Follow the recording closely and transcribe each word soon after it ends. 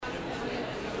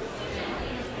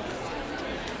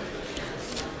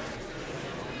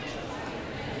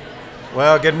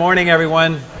Well, good morning,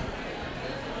 everyone.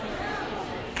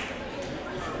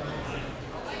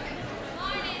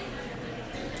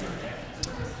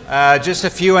 Just a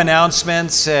few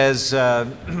announcements as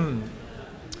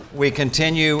we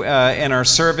continue in our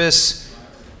service.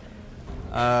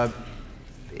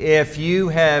 If you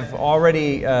have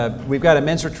already, we've got a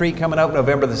men's retreat coming up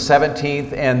November the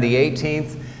 17th and the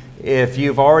 18th. If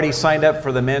you've already signed up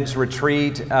for the men's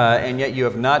retreat and yet you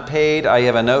have not paid, I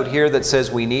have a note here that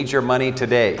says we need your money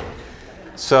today.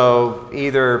 So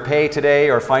either pay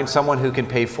today or find someone who can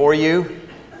pay for you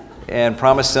and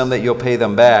promise them that you'll pay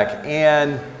them back.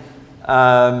 And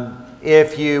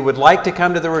if you would like to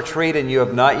come to the retreat and you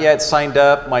have not yet signed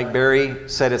up, Mike Berry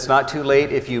said it's not too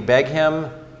late. If you beg him,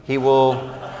 he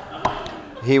will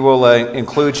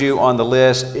include you on the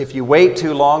list. If you wait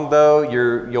too long, though,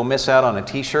 you'll miss out on a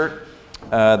T-shirt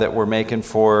that we're making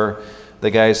for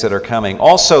the guys that are coming.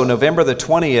 Also, November the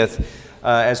 20th,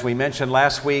 as we mentioned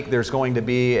last week, there's going to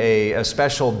be a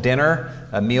special dinner,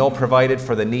 a meal provided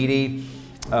for the needy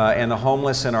and the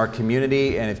homeless in our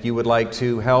community. And if you would like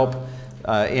to help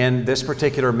in this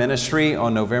particular ministry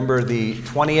on November the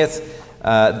 20th,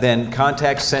 then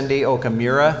contact Cindy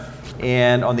Okamura.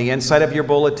 And on the inside of your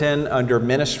bulletin, under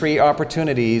ministry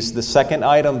opportunities, the second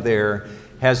item there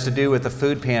has to do with the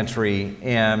food pantry.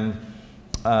 And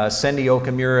Cindy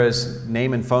Okamura's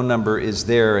name and phone number is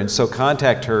there. And so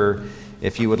contact her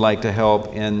if you would like to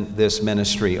help in this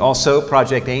ministry. Also,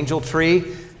 Project Angel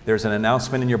Tree, there's an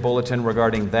announcement in your bulletin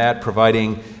regarding that,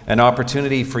 providing an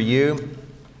opportunity for you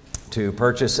to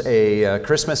purchase a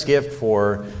Christmas gift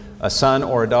for a son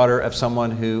or a daughter of someone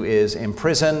who is in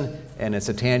prison. And it's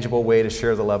a tangible way to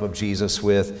share the love of Jesus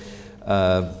with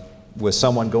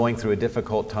someone going through a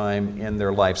difficult time in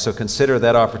their life. So consider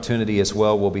that opportunity as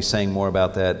well. We'll be saying more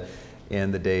about that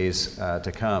in the days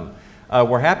to come.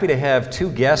 We're happy to have two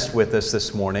guests with us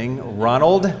this morning,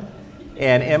 Ronald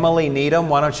and Emily Needham.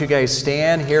 Why don't you guys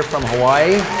stand here from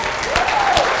Hawaii?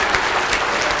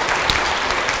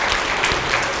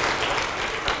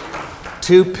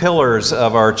 Two pillars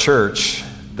of our church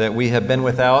that we have been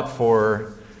without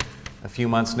for a few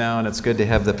months now, and it's good to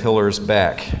have the pillars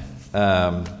back.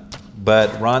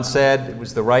 But Ron said it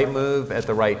was the right move at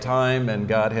the right time, and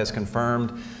God has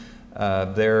confirmed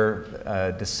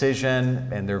their decision,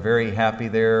 and they're very happy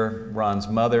there. Ron's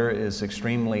mother is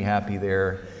extremely happy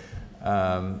there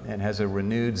and has a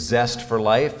renewed zest for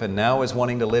life, and now is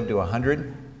wanting to live to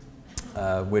 100,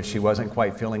 which she wasn't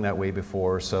quite feeling that way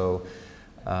before. So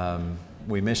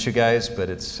we miss you guys, but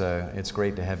it's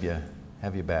great to have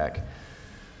you back.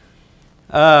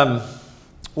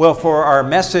 Well, for our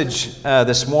message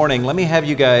this morning, let me have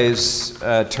you guys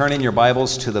turn in your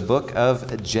Bibles to the book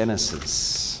of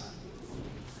Genesis.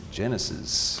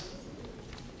 Genesis.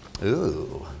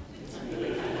 Ooh.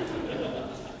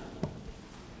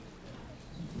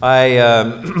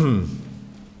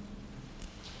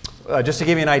 Just to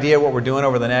give you an idea of what we're doing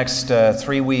over the next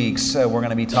 3 weeks, we're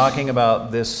going to be talking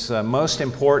about this most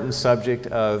important subject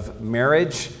of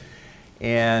marriage.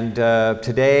 And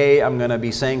today I'm going to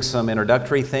be saying some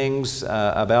introductory things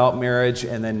about marriage.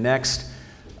 And then next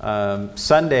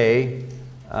Sunday,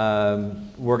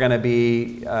 we're going to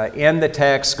be in the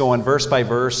text going verse by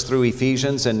verse through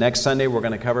Ephesians. And next Sunday, we're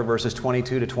going to cover verses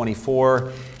 22 to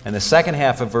 24 and the second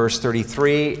half of verse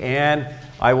 33. And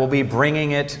I will be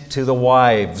bringing it to the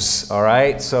wives. All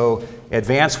right? So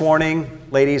advance warning,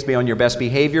 ladies, be on your best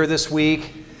behavior this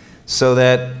week, so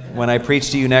that when I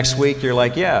preach to you next week, you're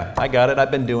like, yeah, I got it. I've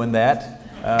been doing that.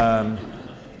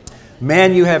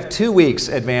 Men, you have 2 weeks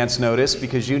advance notice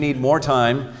because you need more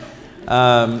time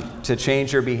to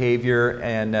change your behavior.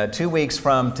 And 2 weeks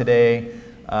from today,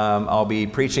 I'll be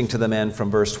preaching to the men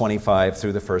from verse 25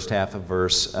 through the first half of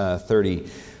verse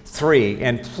 33.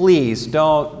 And please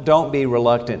don't be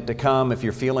reluctant to come if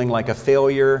you're feeling like a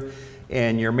failure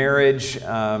in your marriage,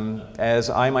 as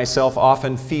I myself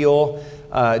often feel.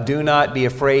 Do not be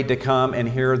afraid to come and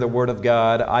hear the Word of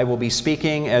God. I will be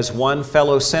speaking as one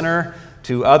fellow sinner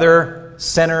to other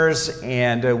sinners,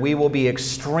 and we will be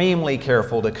extremely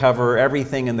careful to cover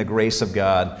everything in the grace of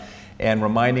God and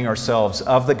reminding ourselves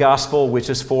of the gospel, which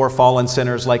is for fallen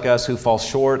sinners like us who fall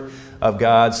short of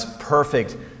God's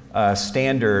perfect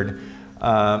standard.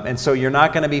 And so you're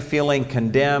not going to be feeling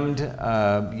condemned.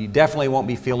 You definitely won't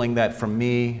be feeling that from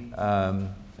me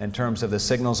in terms of the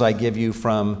signals I give you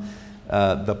from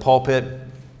the pulpit,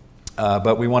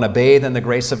 but we want to bathe in the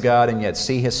grace of God and yet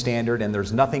see His standard, and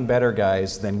there's nothing better,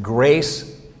 guys, than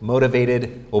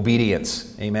grace-motivated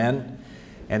obedience. Amen?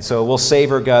 And so we'll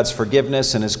savor God's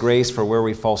forgiveness and His grace for where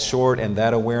we fall short, and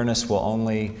that awareness will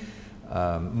only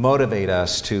motivate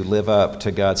us to live up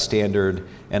to God's standard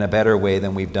in a better way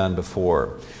than we've done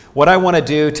before. What I want to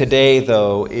do today,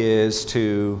 though, is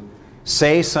to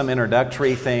say some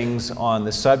introductory things on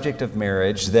the subject of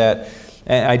marriage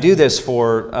and I do this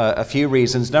for a few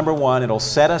reasons. Number one, it'll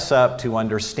set us up to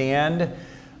understand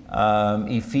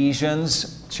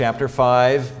Ephesians chapter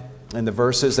 5 and the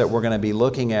verses that we're going to be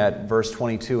looking at, verse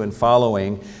 22 and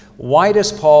following. Why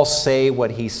does Paul say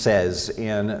what he says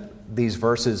in these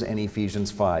verses in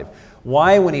Ephesians 5?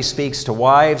 Why, when he speaks to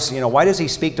wives, why does he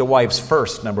speak to wives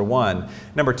first, number one?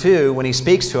 Number two, when he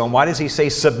speaks to them, why does he say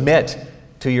submit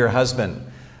to your husband?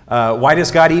 Why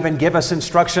does God even give us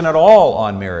instruction at all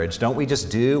on marriage? Don't we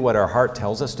just do what our heart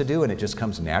tells us to do and it just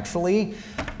comes naturally?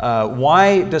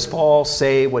 Why does Paul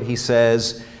say what he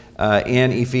says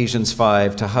in Ephesians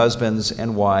 5 to husbands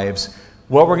and wives?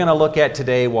 What we're going to look at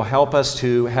today will help us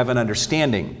to have an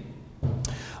understanding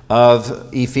of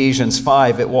Ephesians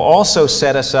 5. It will also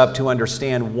set us up to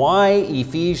understand why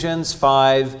Ephesians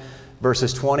 5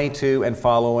 verses 22 and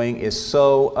following is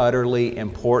so utterly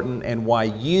important and why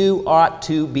you ought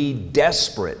to be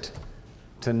desperate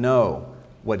to know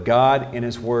what God in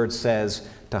His Word says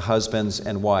to husbands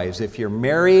and wives. If you're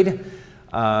married,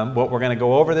 what we're going to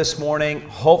go over this morning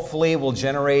hopefully will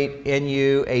generate in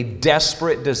you a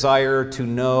desperate desire to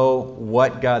know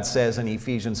what God says in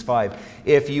Ephesians 5.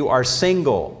 If you are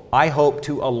single, I hope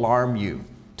to alarm you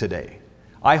today.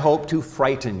 I hope to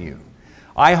frighten you.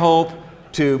 I hope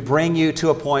to bring you to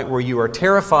a point where you are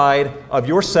terrified of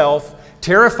yourself,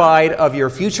 terrified of your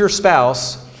future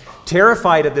spouse,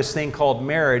 terrified of this thing called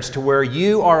marriage, to where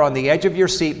you are on the edge of your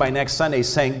seat by next Sunday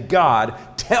saying, God,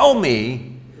 tell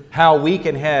me how we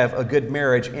can have a good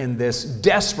marriage in this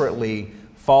desperately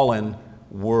fallen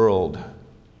world.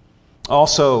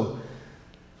 Also,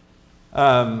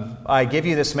 I give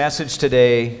you this message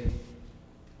today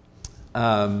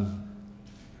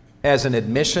as an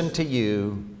admission to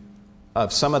you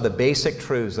of some of the basic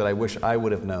truths that I wish I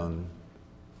would have known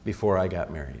before I got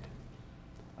married.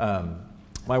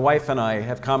 My wife and I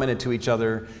have commented to each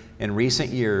other in recent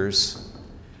years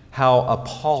how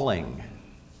appalling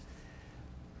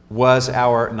was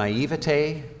our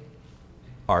naivete,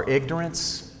 our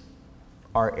ignorance,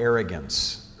 our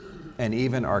arrogance, and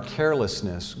even our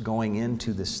carelessness going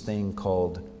into this thing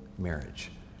called marriage.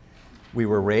 We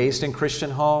were raised in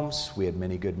Christian homes. We had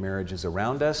many good marriages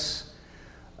around us.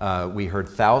 We heard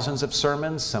thousands of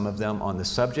sermons, some of them on the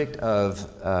subject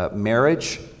of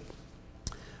marriage.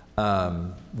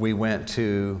 We went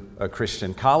to a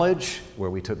Christian college where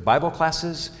we took Bible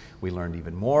classes. We learned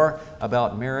even more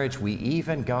about marriage. We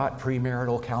even got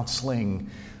premarital counseling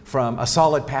from a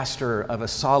solid pastor of a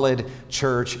solid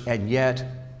church, and yet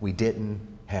we didn't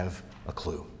have a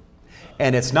clue.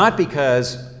 And it's not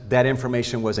because that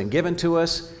information wasn't given to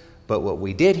us, but what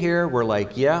we did here, we're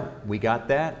like, yeah, we got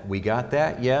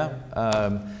that,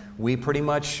 yeah. We pretty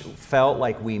much felt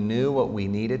like we knew what we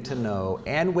needed to know,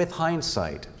 and with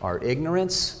hindsight, our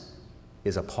ignorance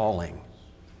is appalling.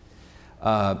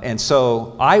 And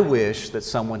so I wish that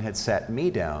someone had sat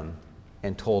me down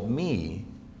and told me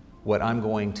what I'm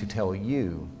going to tell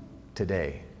you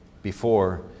today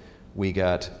before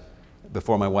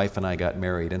my wife and I got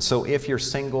married. And so if you're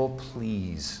single,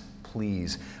 please,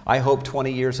 I hope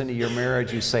 20 years into your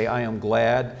marriage you say, I am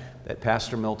glad that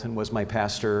Pastor Milton was my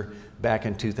pastor back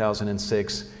in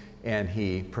 2006 and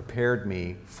he prepared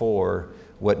me for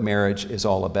what marriage is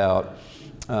all about.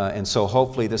 And so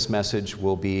hopefully this message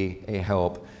will be a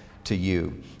help to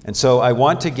you. And so I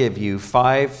want to give you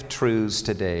 5 truths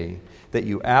today that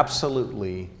you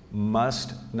absolutely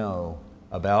must know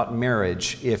about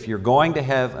marriage if you're going to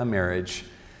have a marriage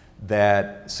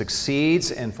that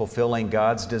succeeds in fulfilling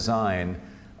God's design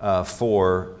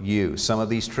for you. Some of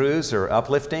these truths are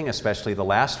uplifting, especially the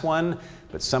last one,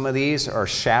 but some of these are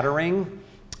shattering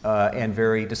and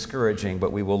very discouraging,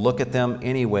 but we will look at them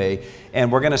anyway.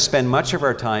 And we're going to spend much of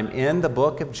our time in the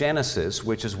book of Genesis,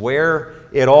 which is where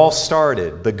it all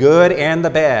started. The good and the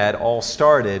bad all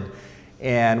started.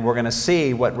 And we're going to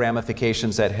see what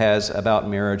ramifications that has about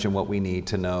marriage and what we need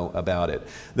to know about it.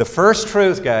 The first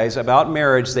truth, guys, about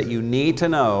marriage that you need to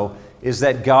know is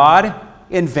that God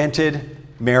invented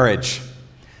marriage.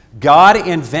 God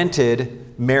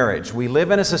invented marriage. We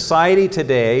live in a society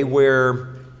today where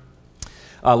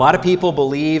a lot of people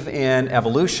believe in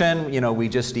evolution. We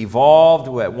just evolved.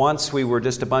 At once we were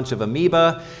just a bunch of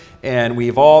amoeba, and we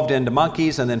evolved into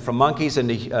monkeys, and then from monkeys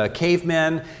into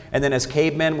cavemen. And then as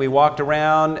cavemen, we walked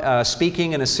around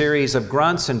speaking in a series of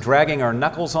grunts and dragging our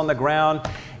knuckles on the ground.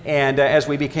 And as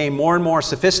we became more and more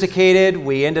sophisticated,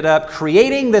 we ended up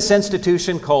creating this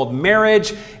institution called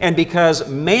marriage. And because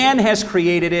man has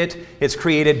created it, it's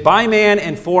created by man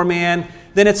and for man,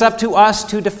 then it's up to us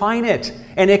to define it.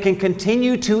 And it can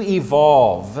continue to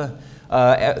evolve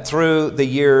through the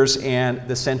years and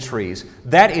the centuries.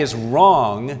 That is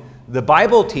wrong. The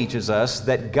Bible teaches us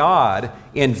that God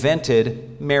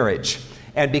invented marriage.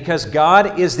 And because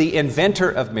God is the inventor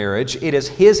of marriage, it is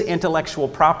His intellectual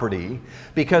property.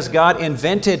 Because God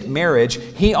invented marriage,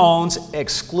 He owns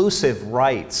exclusive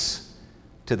rights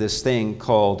to this thing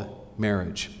called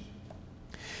marriage.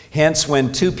 Hence,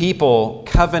 when two people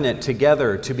covenant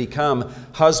together to become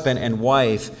husband and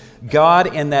wife,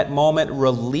 God in that moment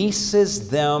releases to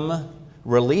them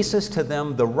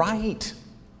the right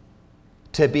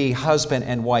to be husband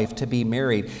and wife, to be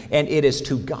married. And it is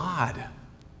to God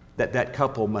that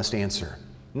couple must answer.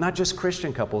 Not just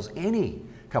Christian couples, any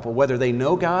couple, whether they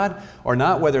know God or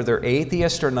not, whether they're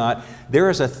atheist or not.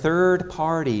 There is a third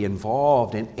party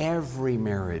involved in every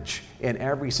marriage, in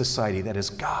every society. That is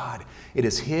God. It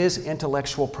is His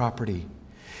intellectual property.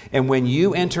 And when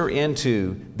you enter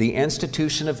into the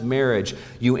institution of marriage,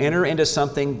 you enter into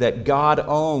something that God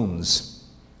owns.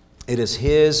 It is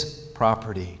His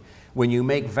property. When you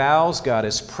make vows, God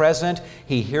is present.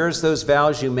 He hears those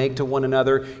vows you make to one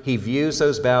another. He views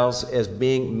those vows as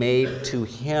being made to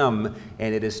Him,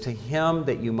 and it is to Him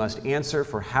that you must answer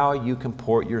for how you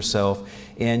comport yourself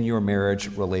in your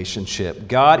marriage relationship.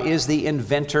 God is the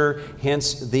inventor,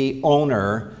 hence the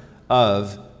owner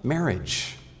of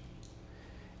marriage.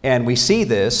 And we see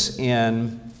this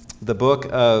in the book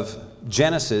of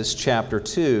Genesis, chapter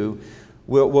 2.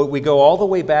 We go all the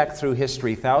way back through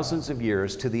history, thousands of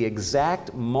years, to the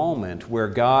exact moment where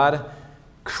God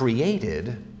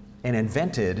created and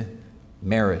invented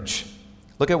marriage.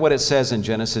 Look at what it says in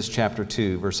Genesis chapter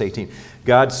 2, verse 18.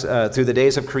 God's, through the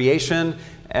days of creation,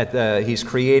 He's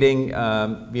creating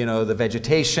the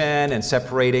vegetation and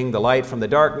separating the light from the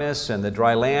darkness and the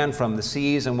dry land from the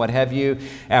seas and what have you.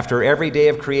 After every day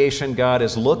of creation, God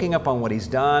is looking upon what He's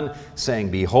done,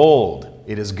 saying, "Behold,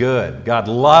 it is good." God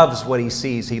loves what He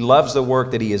sees. He loves the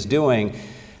work that He is doing.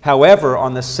 However,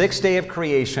 on the sixth day of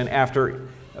creation, after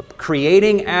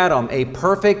creating Adam, a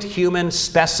perfect human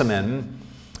specimen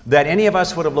that any of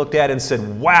us would have looked at and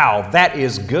said, "Wow, that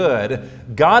is good,"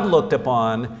 God looked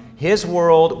upon His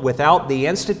world without the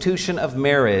institution of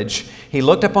marriage. He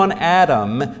looked upon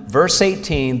Adam, verse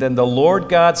 18, "Then the Lord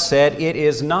God said, it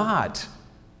is not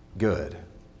good.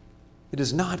 It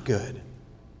is not good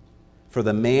for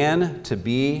the man to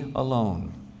be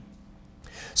alone.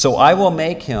 So I will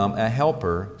make him a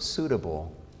helper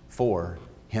suitable for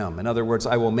him." In other words,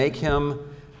 I will make him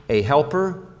a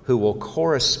helper who will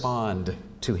correspond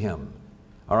to him.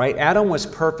 All right, Adam was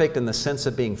perfect in the sense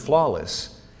of being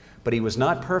flawless, but he was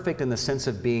not perfect in the sense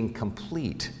of being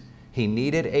complete. He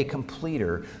needed a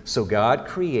completer, so God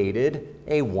created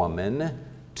a woman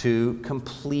to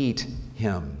complete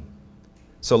him.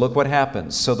 So look what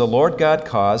happens. So the Lord God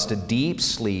caused a deep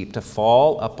sleep to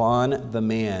fall upon the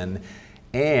man,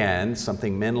 and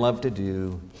something men love to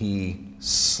do, He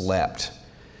slept.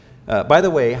 By the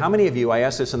way, how many of you, I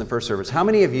asked this in the first service, how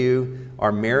many of you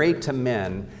are married to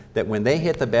men that when they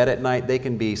hit the bed at night, they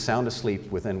can be sound asleep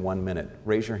within 1 minute?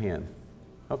 Raise your hand.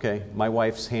 Okay, my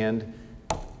wife's hand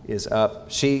is up.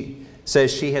 She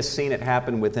says she has seen it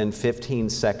happen within 15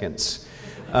 seconds.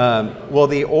 Well,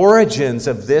 the origins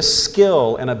of this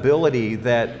skill and ability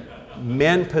that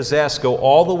men possess go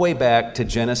all the way back to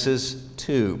Genesis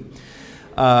 2.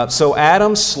 So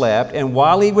Adam slept, and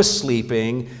while he was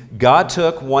sleeping, God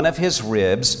took one of his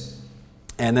ribs,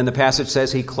 and then the passage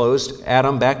says He closed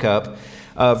Adam back up.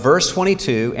 Verse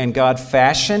 22, "And God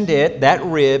fashioned that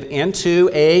rib into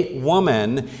a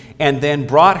woman, and then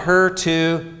brought her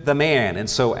to the man." And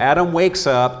so Adam wakes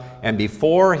up, and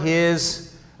before his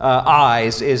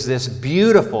eyes is this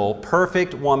beautiful,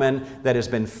 perfect woman that has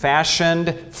been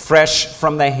fashioned fresh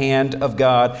from the hand of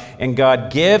God. And God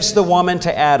gives the woman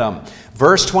to Adam.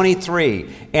 Verse 23,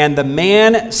 "And the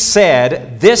man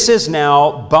said, this is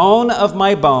now bone of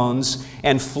my bones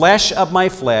and flesh of my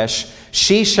flesh.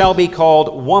 She shall be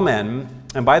called woman."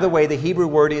 And by the way, the Hebrew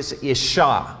word is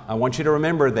Isha. I want you to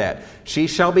remember that. She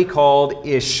shall be called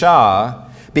Isha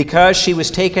because she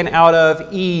was taken out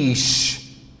of Ish.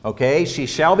 Okay? She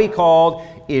shall be called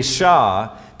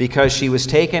Isha because she was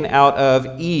taken out of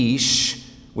Ish,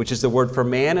 which is the word for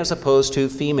man as opposed to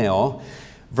female.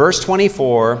 Verse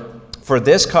 24, "For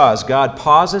this cause," God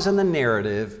pauses in the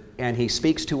narrative and He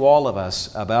speaks to all of us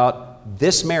about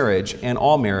this marriage and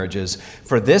all marriages.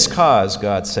 "For this cause,"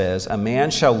 God says, "a man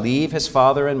shall leave his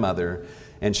father and mother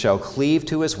and shall cleave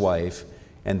to his wife,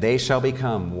 and they shall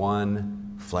become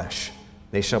one flesh.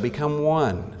 They shall become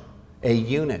one, a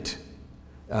unit,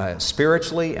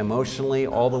 spiritually, emotionally,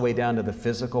 all the way down to the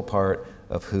physical part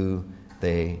of who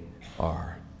they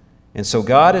are. And so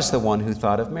God is the one who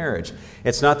thought of marriage.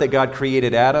 It's not that God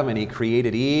created Adam and He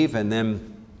created Eve, and then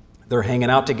they're hanging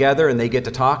out together and they get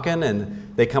to talking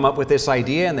and they come up with this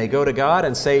idea and they go to God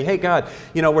and say, hey, God,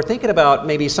 we're thinking about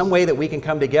maybe some way that we can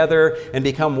come together and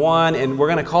become one, and we're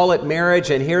going to call it marriage,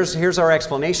 and here's our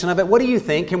explanation of it. What do you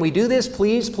think? Can we do this,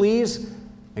 please, please?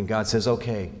 And God says,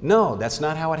 okay. No, that's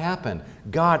not how it happened.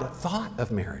 God thought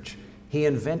of marriage. He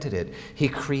invented it. He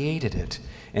created it.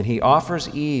 And He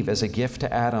offers Eve as a gift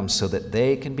to Adam so that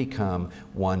they can become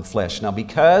one flesh. Now,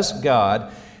 because God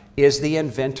is the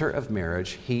inventor of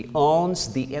marriage, He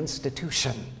owns the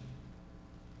institution.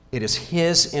 It is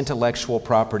His intellectual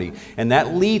property. And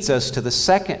that leads us to the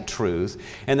second truth.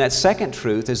 And that second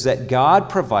truth is that God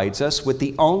provides us with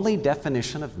the only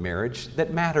definition of marriage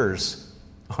that matters.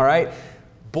 All right?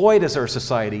 Boy, does our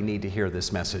society need to hear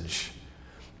this message.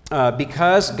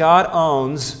 Because God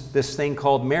owns this thing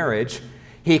called marriage,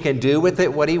 He can do with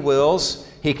it what He wills.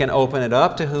 He can open it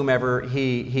up to whomever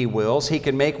He wills. He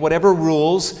can make whatever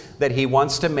rules that He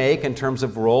wants to make in terms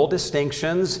of role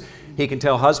distinctions. He can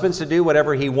tell husbands to do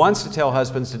whatever He wants to tell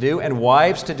husbands to do, and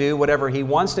wives to do whatever He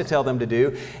wants to tell them to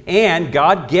do. And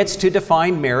God gets to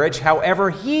define marriage however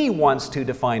He wants to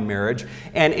define marriage.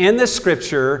 And in the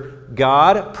Scripture,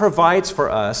 God provides for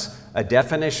us a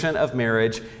definition of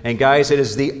marriage. And guys, it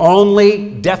is the only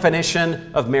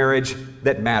definition of marriage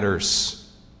that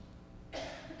matters.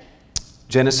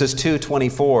 Genesis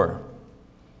 2:24.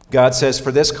 God says,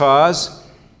 for this cause,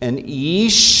 an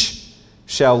Ish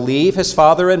shall leave his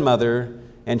father and mother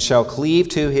and shall cleave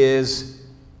to his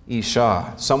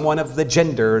Isha. Someone of the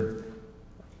gender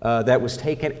that was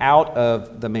taken out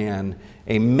of the man.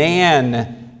 A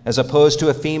man, as opposed to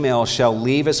a female, shall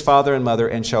leave his father and mother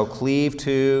and shall cleave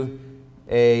to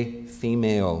a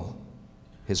female,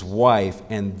 his wife,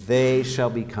 and they shall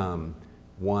become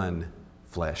one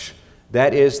flesh.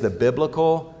 That is the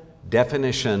biblical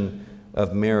definition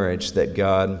of marriage that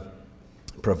God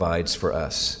provides for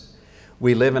us.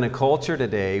 We live in a culture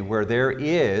today where there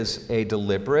is a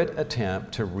deliberate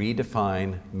attempt to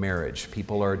redefine marriage.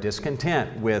 People are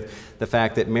discontent with the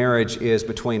fact that marriage is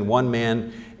between one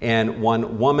man and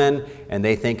one woman, and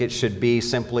they think it should be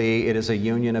simply, it is a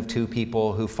union of two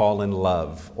people who fall in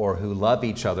love or who love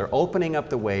each other, opening up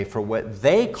the way for what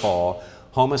they call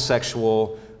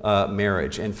homosexual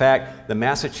marriage. In fact, the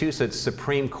Massachusetts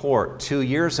Supreme Court 2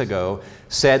 years ago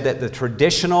said that the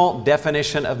traditional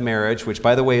definition of marriage, which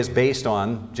by the way is based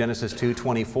on Genesis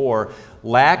 2:24,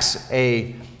 lacks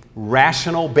a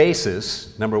rational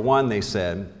basis. Number one, they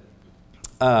said.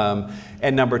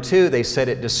 And number two, they said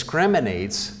it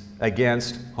discriminates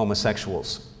against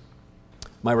homosexuals.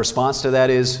 My response to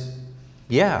that is,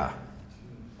 yeah,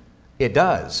 it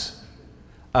does.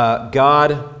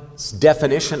 God's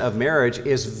definition of marriage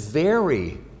is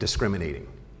very discriminating.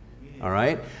 All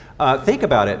right? Think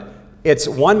about it. It's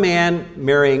one man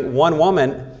marrying one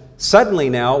woman. Suddenly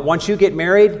now, once you get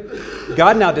married,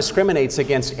 God now discriminates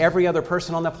against every other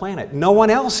person on the planet. No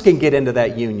one else can get into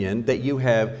that union that you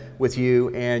have with you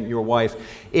and your wife.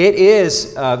 It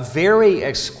is very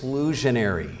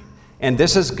exclusionary. And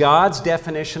this is God's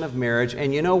definition of marriage.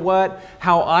 And you know what?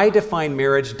 How I define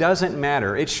marriage doesn't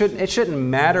matter. It shouldn't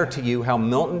matter to you how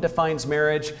Milton defines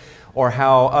marriage or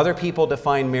how other people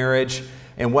define marriage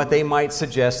and what they might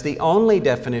suggest. The only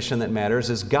definition that matters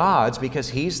is God's, because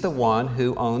He's the one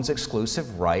who owns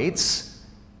exclusive rights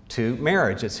to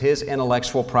marriage. It's His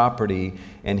intellectual property,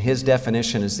 and His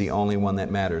definition is the only one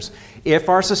that matters. If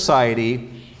our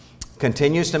society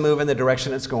continues to move in the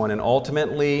direction it's going and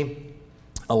ultimately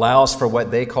allows for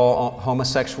what they call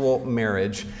homosexual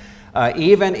marriage,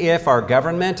 even if our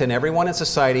government and everyone in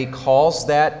society calls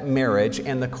that marriage,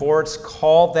 and the courts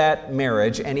call that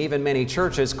marriage, and even many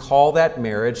churches call that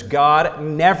marriage, God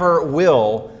never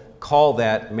will call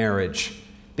that marriage,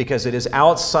 because it is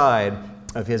outside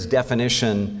of His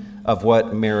definition of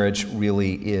what marriage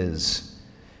really is.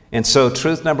 And so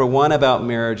truth number one about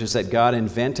marriage is that God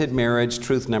invented marriage.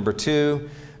 Truth number two,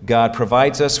 God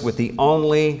provides us with the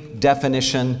only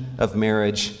definition of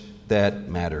marriage that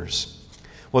matters.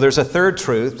 Well, there's a third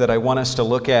truth that I want us to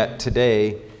look at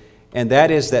today, and that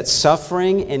is that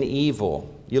suffering and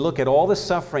evil, you look at all the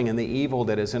suffering and the evil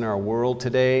that is in our world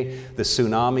today, the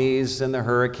tsunamis and the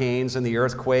hurricanes and the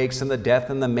earthquakes and the death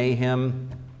and the mayhem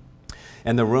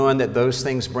and the ruin that those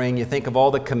things bring. You think of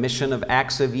all the commission of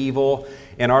acts of evil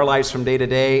in our lives from day to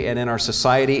day and in our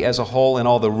society as a whole, and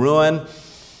all the ruin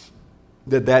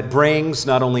that brings,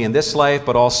 not only in this life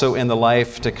but also in the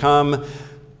life to come.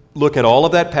 look at all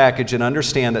of that package and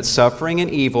understand that suffering and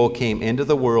evil came into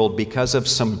the world because of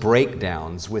some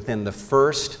breakdowns within the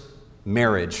first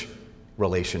marriage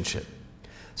relationship.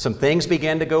 Some things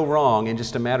began to go wrong in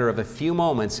just a matter of a few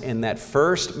moments in that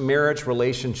first marriage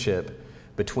relationship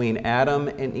between Adam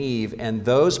and Eve, and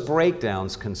those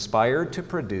breakdowns conspired to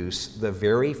produce the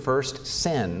very first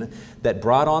sin that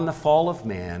brought on the fall of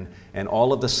man and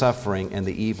all of the suffering and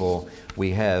the evil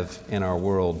we have in our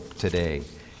world today.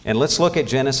 And let's look at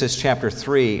Genesis chapter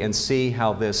 3 and see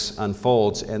how this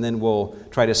unfolds, and then we'll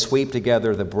try to sweep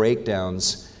together the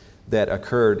breakdowns that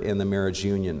occurred in the marriage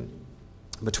union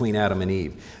between Adam and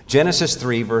Eve. Genesis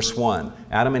 3, verse 1.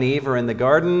 Adam and Eve are in the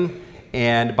garden,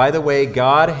 and by the way,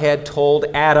 God had told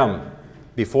Adam,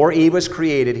 before Eve was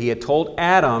created, He had told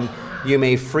Adam, you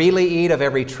may freely eat of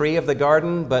every tree of the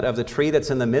garden, but of the tree that's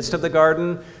in the midst of the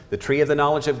garden, the tree of the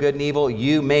knowledge of good and evil,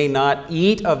 you may not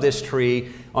eat of this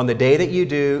tree. On the day that you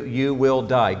do, you will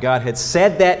die. God had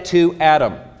said that to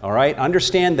Adam, all right?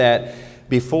 Understand that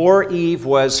before Eve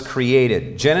was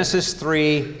created. Genesis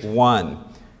 3:1.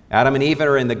 Adam and Eve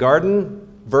are in the garden,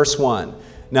 verse 1.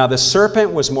 Now the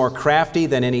serpent was more crafty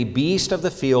than any beast of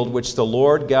the field which the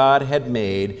Lord God had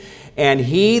made. And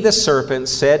he, the serpent,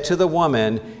 said to the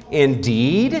woman,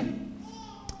 indeed,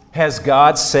 has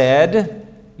God said,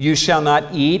 you shall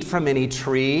not eat from any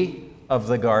tree of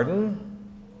the garden?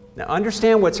 Now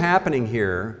understand what's happening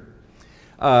here.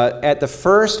 At the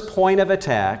first point of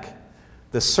attack,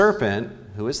 the serpent,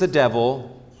 who is the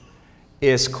devil,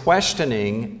 is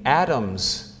questioning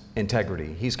Adam's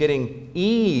integrity. He's getting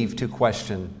Eve to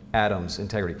question Adam's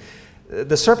integrity.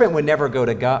 The serpent would never go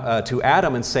to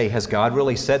Adam and say, has God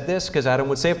really said this? Because Adam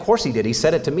would say, of course he did. He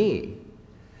said it to me.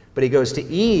 But he goes to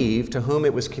Eve, to whom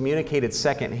it was communicated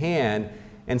secondhand,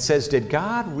 and says, did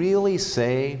God really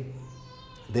say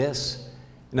this?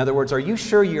 In other words, are you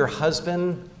sure your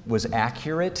husband was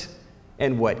accurate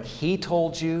in what he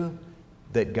told you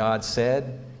that God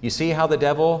said? You see how the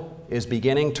devil is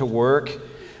beginning to work?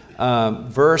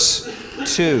 Verse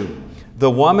 2, the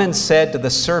woman said to the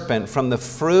serpent, from the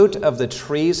fruit of the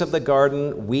trees of the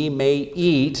garden we may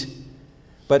eat,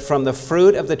 but from the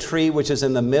fruit of the tree which is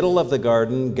in the middle of the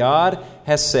garden, God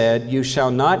has said, you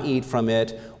shall not eat from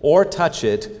it or touch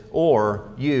it, or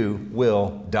you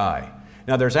will die.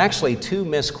 Now there's actually two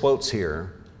misquotes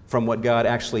here from what God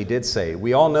actually did say.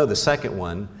 We all know the second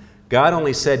one. God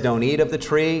only said, don't eat of the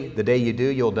tree. The day you do,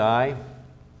 you'll die.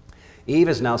 Eve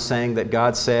is now saying that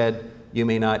God said, you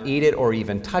may not eat it or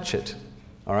even touch it.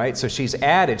 All right, so she's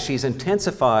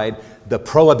intensified the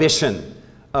prohibition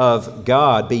of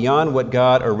God beyond what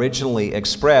God originally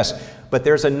expressed. But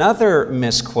there's another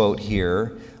misquote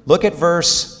here. Look at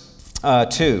verse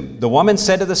 2. The woman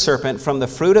said to the serpent, from the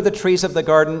fruit of the trees of the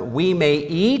garden we may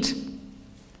eat.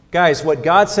 Guys, what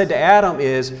God said to Adam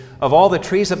is, of all the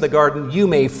trees of the garden you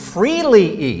may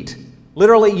freely eat.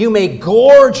 Literally, you may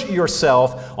gorge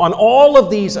yourself on all of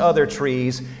these other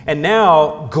trees, and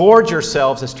now gorge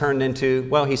yourselves has turned into,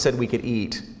 well, he said we could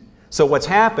eat. So what's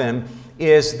happened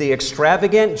is the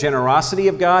extravagant generosity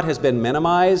of God has been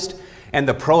minimized, and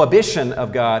the prohibition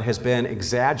of God has been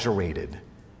exaggerated,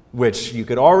 which you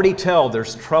could already tell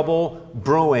there's trouble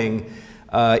brewing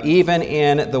even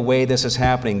in the way this is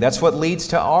happening. That's what leads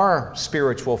to our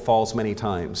spiritual falls many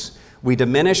times. We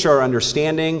diminish our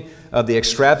understanding of the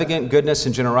extravagant goodness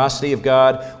and generosity of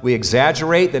God. We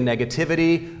exaggerate the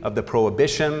negativity of the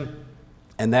prohibition,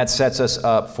 and that sets us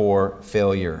up for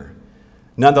failure.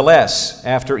 Nonetheless,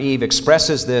 after Eve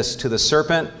expresses this to the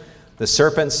serpent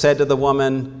said to the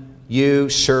woman, you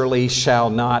surely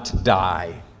shall not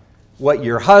die. What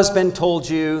your husband told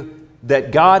you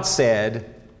that God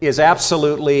said is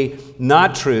absolutely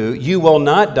not true. You will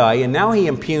not die. And now he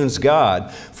impugns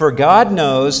God. For God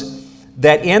knows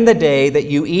that in the day that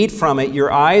you eat from it,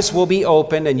 your eyes will be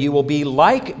opened and you will be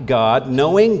like God,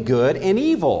 knowing good and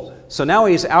evil. So now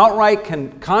he's outright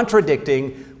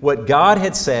contradicting what God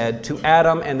had said to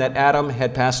Adam and that Adam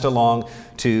had passed along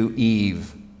to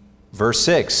Eve. Verse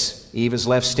 6, Eve is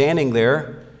left standing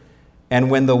there. And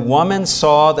when the woman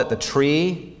saw that the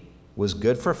tree was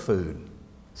good for food,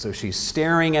 so she's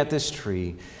staring at this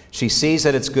tree, she sees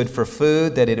that it's good for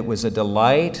food, that it was a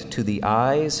delight to the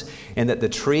eyes, and that the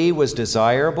tree was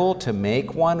desirable to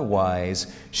make one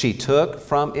wise. She took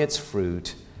from its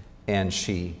fruit and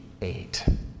she ate.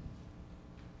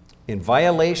 In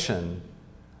violation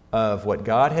of what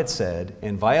God had said,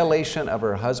 in violation of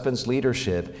her husband's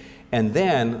leadership, and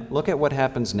then look at what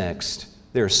happens next.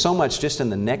 There's so much just in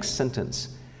the next sentence.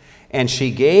 And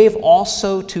she gave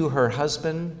also to her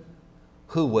husband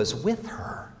who was with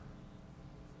her,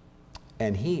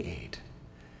 and he ate.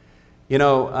 You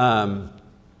know,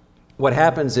 what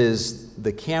happens is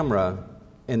the camera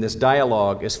in this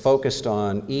dialogue is focused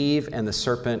on Eve and the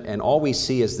serpent, and all we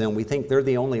see is them. We think they're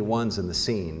the only ones in the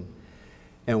scene.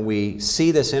 And we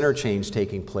see this interchange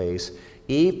taking place.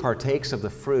 Eve partakes of the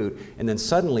fruit, and then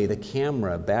suddenly the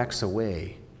camera backs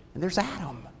away. And there's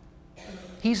Adam.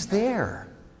 He's there.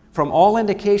 From all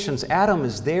indications, Adam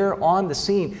is there on the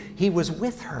scene. He was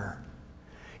with her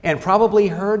and probably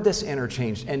heard this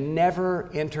interchange and never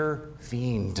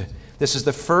intervened. This is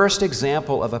the first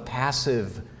example of a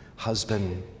passive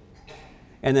husband.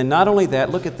 And then not only that,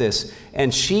 look at this.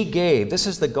 And she gave, this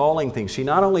is the galling thing, she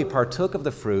not only partook of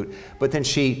the fruit, but then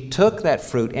she took that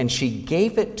fruit and she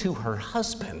gave it to her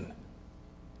husband.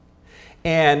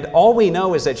 And all we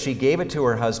know is that she gave it to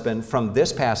her husband from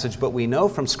this passage, but we know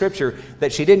from Scripture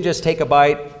that she didn't just take a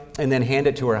bite and then hand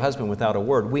it to her husband without a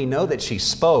word. We know that she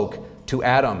spoke to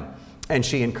Adam, and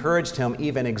she encouraged him,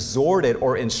 even exhorted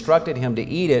or instructed him to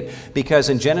eat it, because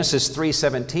in Genesis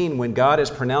 3:17, when God is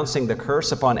pronouncing the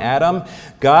curse upon Adam,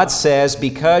 God says,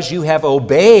 because you have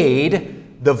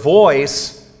obeyed the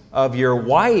voice of your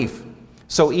wife.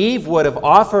 So Eve would have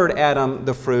offered Adam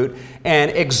the fruit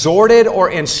and exhorted or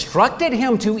instructed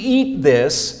him to eat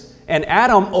this, and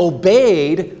Adam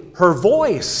obeyed her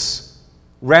voice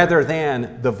rather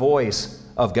than the voice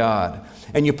of God.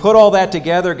 And you put all that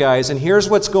together, guys, and here's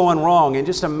what's going wrong. In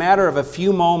just a matter of a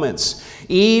few moments,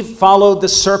 Eve followed the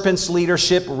serpent's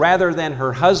leadership rather than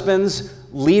her husband's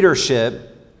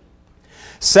leadership.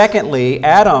 Secondly,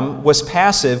 Adam was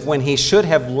passive when he should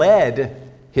have led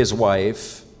his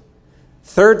wife.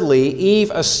 Thirdly,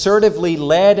 Eve assertively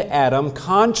led Adam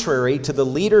contrary to the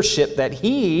leadership that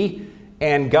he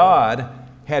and God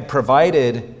had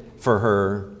provided for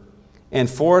her. And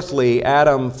fourthly,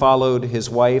 Adam followed his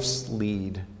wife's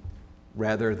lead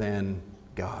rather than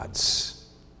God's.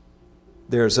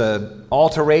 There's an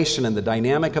alteration in the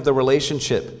dynamic of the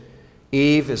relationship.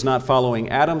 Eve is not following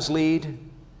Adam's lead,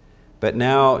 but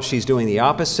now she's doing the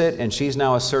opposite, and she's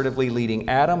now assertively leading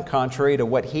Adam contrary to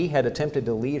what he had attempted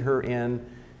to lead her in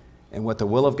and what the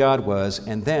will of God was.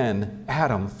 And then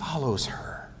Adam follows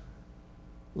her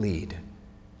lead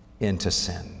into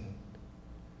sin.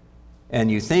 And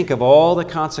you think of all the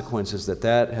consequences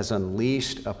that has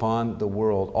unleashed upon the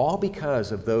world, all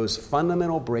because of those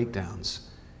fundamental breakdowns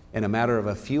in a matter of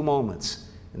a few moments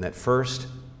in that first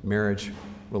marriage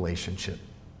relationship.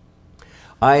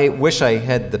 I wish I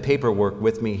had the paperwork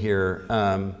with me here,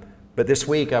 but this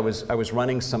week I was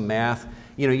running some math.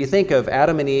 You know, you think of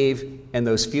Adam and Eve and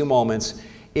those few moments.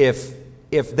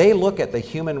 If they look at the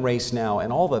human race now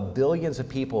and all the billions of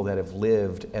people that have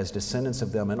lived as descendants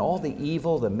of them and all the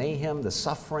evil, the mayhem, the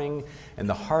suffering, and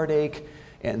the heartache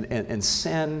and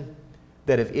sin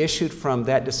that have issued from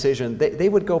that decision, they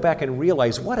would go back and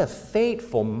realize what a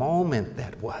fateful moment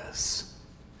that was.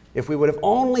 If we would have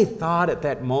only thought at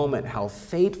that moment how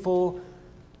fateful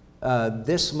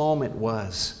this moment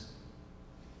was.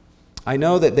 I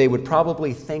know that they would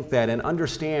probably think that and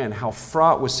understand how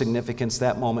fraught with significance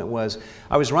that moment was.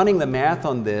 I was running the math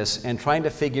on this and trying to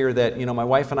figure that, you know, my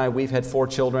wife and I, we've had 4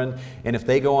 children, and if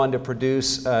they go on to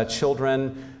produce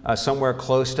children somewhere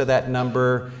close to that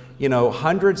number, you know,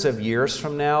 hundreds of years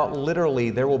from now, literally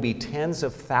there will be tens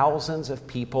of thousands of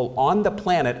people on the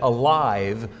planet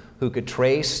alive who could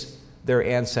trace their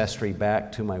ancestry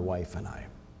back to my wife and I.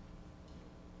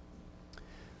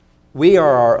 We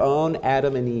are our own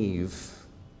Adam and Eve,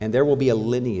 and there will be a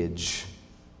lineage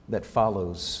that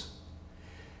follows.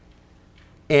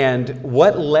 And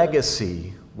what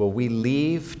legacy will we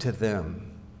leave to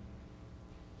them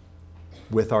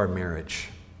with our marriage?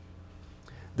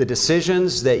 The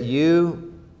decisions that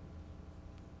you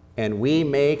and we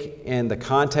make in the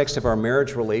context of our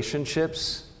marriage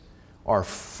relationships are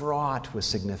fraught with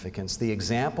significance. The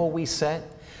example we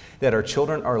set that our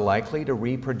children are likely to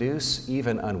reproduce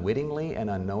even unwittingly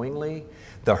and unknowingly,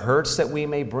 the hurts that we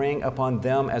may bring upon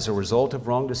them as a result of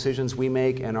wrong decisions we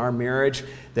make in our marriage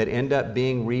that end up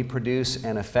being reproduced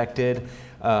and affected.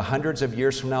 Hundreds of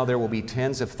years from now, there will be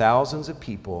tens of thousands of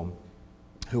people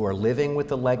who are living with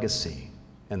the legacy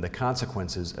and the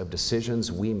consequences of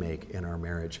decisions we make in our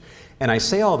marriage. And I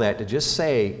say all that to just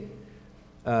say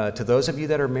to those of you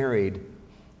that are married,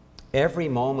 every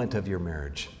moment of your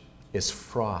marriage is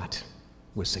fraught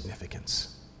with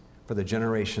significance for the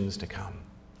generations to come.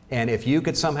 And if you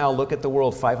could somehow look at the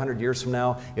world 500 years from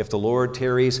now, if the Lord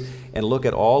tarries, and look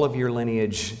at all of your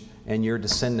lineage and your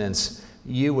descendants,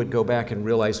 you would go back and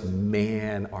realize,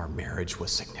 man, our marriage was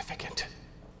significant,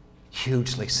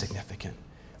 hugely significant.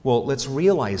 Well, let's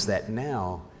realize that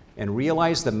now and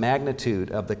realize the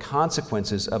magnitude of the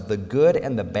consequences of the good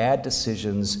and the bad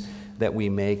decisions that we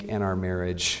make in our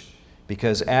marriage.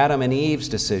 because Adam and Eve's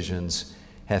decisions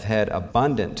have had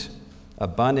abundant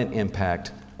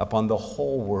impact upon the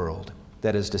whole world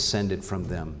that has descended from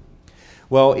them.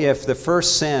 Well, if the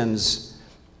first sins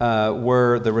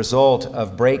were the result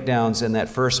of breakdowns in that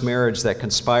first marriage that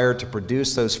conspired to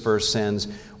produce those first sins,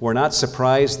 we're not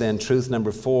surprised then, truth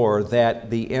number 4, that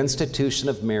the institution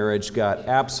of marriage got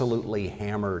absolutely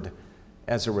hammered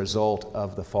as a result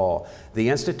of the fall. The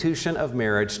institution of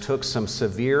marriage took some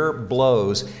severe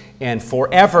blows, and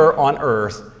forever on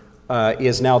earth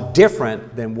is now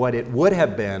different than what it would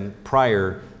have been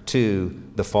prior to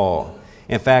the fall.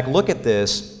 In fact, look at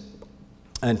this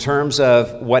in terms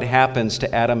of what happens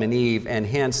to Adam and Eve, and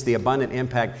hence the abundant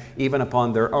impact even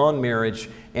upon their own marriage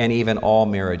and even all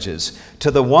marriages.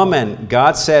 To the woman,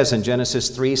 God says in Genesis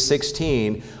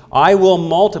 3:16, I will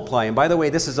multiply. And by the way,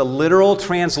 this is a literal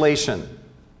translation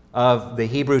of the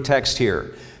Hebrew text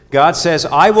here. God says,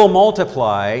 I will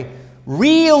multiply,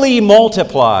 really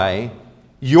multiply,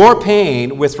 your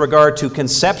pain with regard to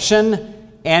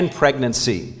conception and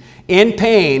pregnancy. In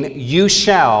pain you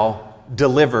shall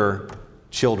deliver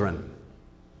children.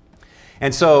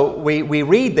 And so we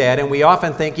read that and we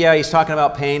often think, yeah, he's talking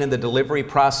about pain in the delivery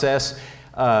process.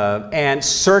 And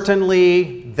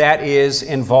certainly that is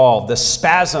involved. The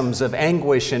spasms of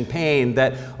anguish and pain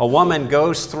that a woman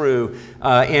goes through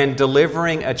in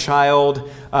delivering a child,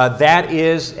 that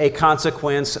is a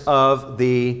consequence of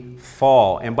the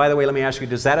fall. And by the way, let me ask you,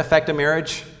 does that affect a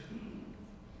marriage?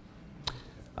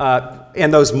 In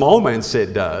those moments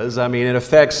it does. I mean, it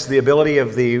affects the ability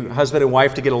of the husband and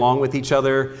wife to get along with each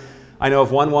other. I know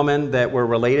of one woman that we're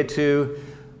related to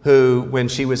who, when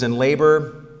she was in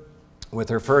labor with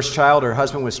her first child, her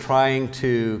husband was trying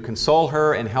to console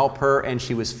her and help her, and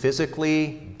she was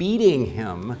physically beating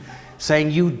him,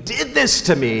 saying, you did this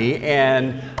to me,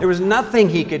 and there was nothing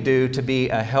he could do to be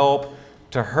a help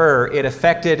to her. It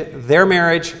affected their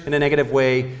marriage in a negative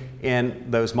way in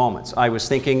those moments. I was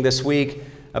thinking this week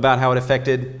about how it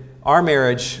affected our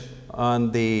marriage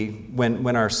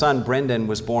when our son Brendan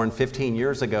was born 15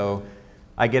 years ago.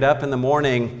 I get up in the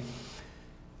morning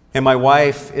and my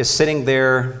wife is sitting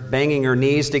there banging her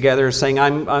knees together saying,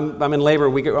 I'm in labor,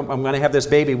 I'm going to have this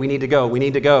baby, we need to go.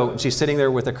 And she's sitting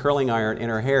there with a curling iron in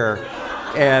her hair.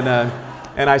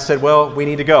 And I said, well, we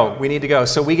need to go.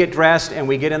 So we get dressed and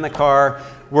we get in the car.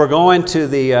 We're going to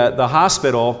the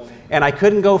hospital, and I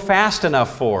couldn't go fast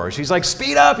enough for her. She's like,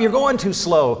 speed up, you're going too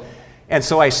slow. And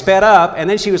so I sped up, and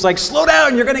then she was like, slow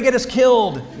down, you're going to get us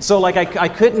killed. So like I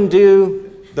couldn't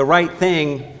do the right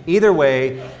thing either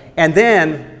way. And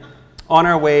then on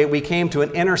our way, we came to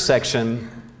an intersection,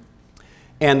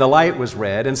 and the light was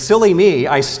red. And silly me,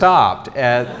 I stopped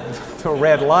at the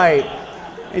red light.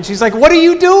 And she's like, what are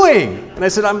you doing? And I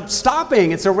said, I'm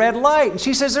stopping. It's a red light. And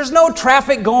she says, there's no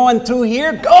traffic going through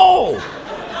here. Go!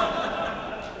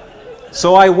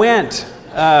 So I went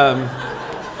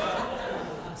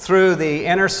through the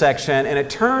intersection, and it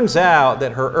turns out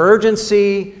that her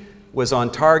urgency was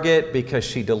on target because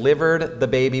she delivered the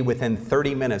baby within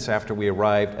 30 minutes after we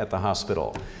arrived at the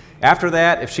hospital. After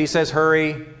that, if she says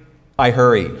hurry, I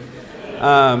hurry.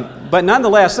 But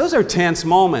nonetheless, those are tense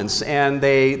moments, and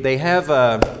they have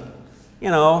an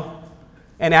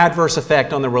adverse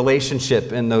effect on the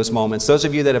relationship in those moments. Those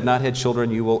of you that have not had children,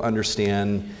 you will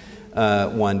understand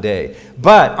one day.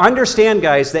 But understand,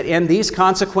 guys, that in these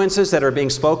consequences that are being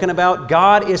spoken about,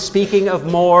 God is speaking of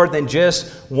more than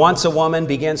just once a woman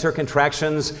begins her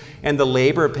contractions and the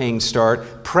labor pains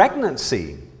start.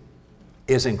 Pregnancy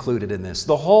is included in this.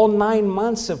 The whole 9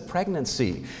 months of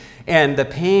pregnancy. And the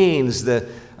pains,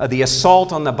 the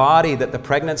assault on the body that the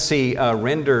pregnancy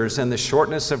renders, and the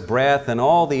shortness of breath, and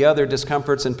all the other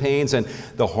discomforts and pains, and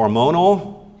the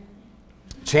hormonal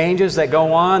changes that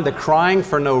go on, the crying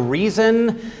for no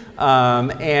reason,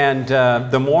 and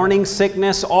the morning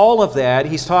sickness, all of that.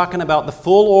 He's talking about the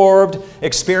full-orbed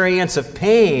experience of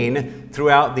pain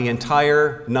throughout the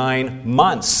entire 9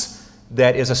 months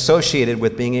that is associated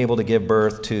with being able to give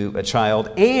birth to a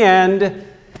child. And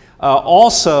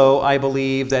also, I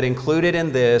believe that included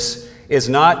in this is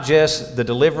not just the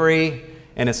delivery,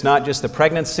 and it's not just the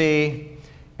pregnancy.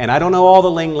 And I don't know all the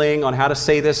ling-ling on how to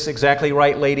say this exactly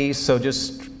right, ladies, so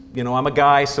just, I'm a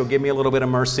guy, so give me a little bit of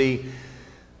mercy.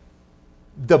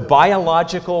 The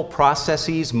biological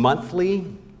processes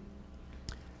monthly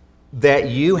that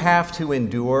you have to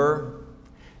endure,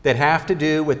 that have to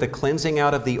do with the cleansing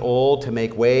out of the old to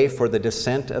make way for the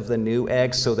descent of the new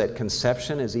egg so that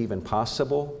conception is even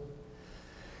possible.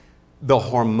 The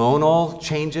hormonal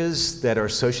changes that are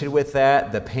associated with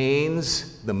that, the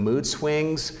pains, the mood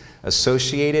swings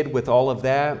associated with all of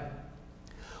that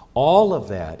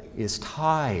is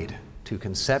tied to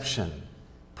conception,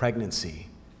 pregnancy,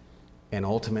 and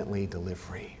ultimately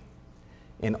delivery.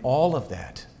 And all of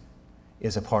that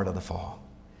is a part of the fall.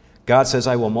 God says,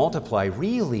 I will multiply,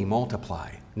 really multiply,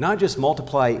 not just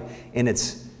multiply in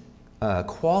its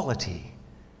quality,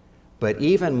 but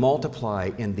even multiply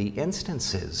in the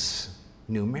instances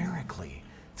numerically.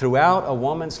 Throughout a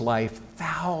woman's life,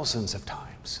 thousands of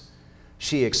times,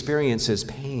 she experiences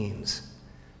pains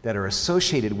that are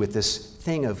associated with this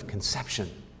thing of conception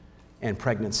and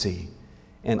pregnancy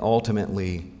and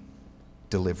ultimately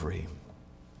delivery.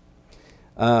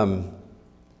 And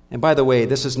by the way,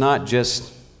 this is not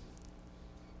just...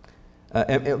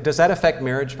 does that affect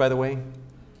marriage, by the way?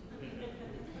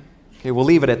 Okay, we'll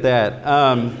leave it at that.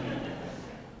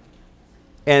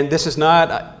 And this is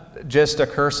not just a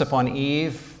curse upon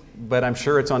Eve, but I'm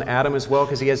sure it's on Adam as well,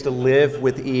 because he has to live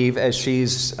with Eve as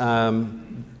she's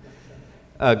going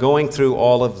through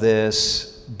all of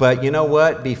this. But you know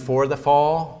what? Before the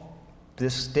fall,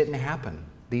 this didn't happen.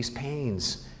 These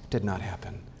pains did not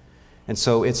happen. And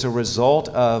so it's a result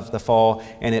of the fall,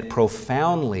 and it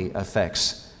profoundly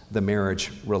affects the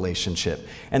marriage relationship.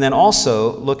 And then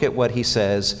also, look at what he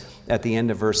says at the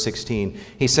end of verse 16.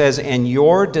 He says, and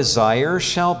your desire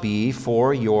shall be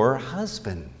for your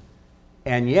husband,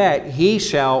 and yet he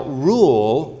shall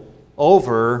rule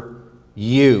over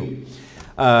you.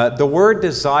 The word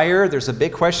desire, there's a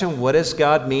big question. What does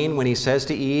God mean when he says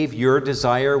to Eve, your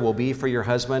desire will be for your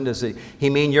husband? Does he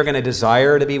mean you're going to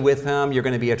desire to be with him? You're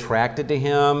going to be attracted to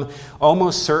him?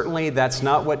 Almost certainly that's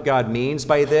not what God means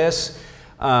by this.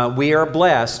 We are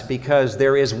blessed because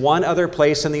there is one other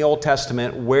place in the Old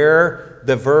Testament where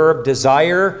the verb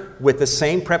desire with the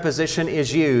same preposition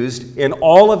is used in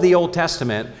all of the Old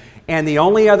Testament. And the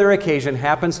only other occasion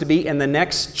happens to be in the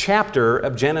next chapter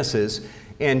of Genesis,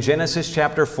 in Genesis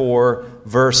chapter 4,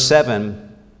 verse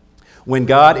 7, when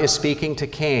God is speaking to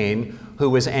Cain,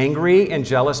 who was angry and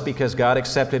jealous because God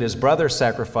accepted his brother's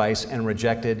sacrifice and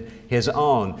rejected his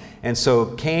own. And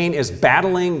so Cain is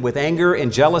battling with anger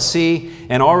and jealousy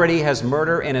and already has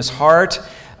murder in his heart.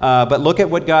 But look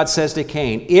at what God says to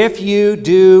Cain. If you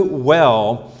do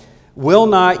well, will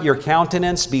not your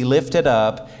countenance be lifted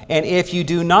up? And if you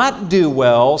do not do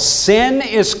well, sin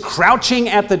is crouching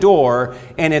at the door,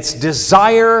 and its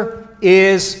desire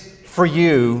is for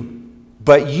you,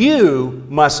 but you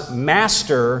must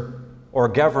master or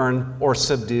govern or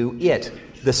subdue it.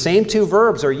 The same two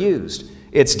verbs are used.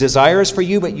 Its desire is for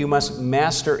you, but you must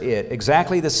master it.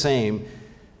 Exactly the same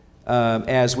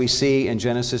as we see in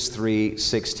Genesis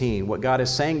 3:16. What God is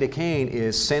saying to Cain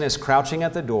is sin is crouching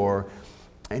at the door,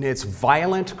 and its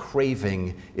violent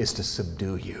craving is to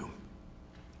subdue you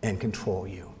and control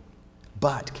you.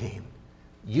 But, Cain,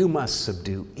 you must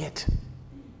subdue it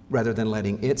rather than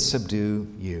letting it subdue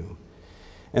you.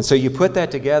 And so you put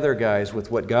that together, guys, with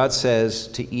what God says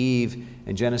to Eve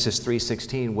in Genesis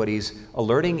 3:16. What he's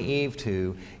alerting Eve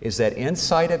to is that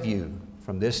inside of you,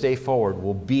 from this day forward,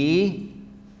 will be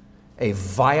a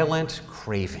violent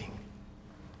craving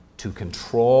to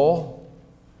control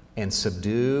and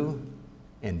subdue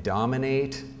and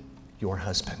dominate your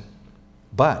husband.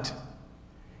 But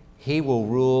he will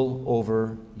rule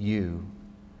over you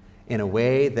in a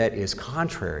way that is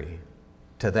contrary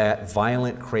to that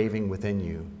violent craving within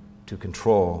you to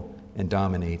control and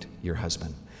dominate your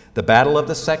husband. The battle of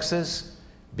the sexes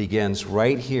begins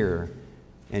right here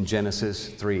in Genesis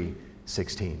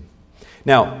 3:16.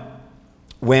 Now,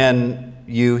 when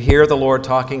you hear the Lord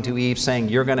talking to Eve saying,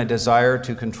 you're going to desire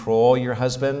to control your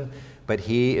husband, but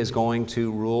he is going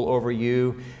to rule over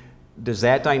you, does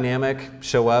that dynamic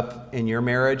show up in your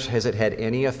marriage? Has it had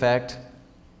any effect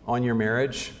on your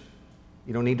marriage?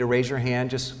 You don't need to raise your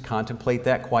hand, just contemplate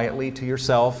that quietly to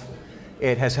yourself.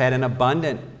 It has had an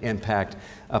abundant impact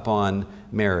upon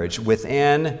marriage.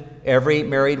 Within every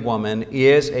married woman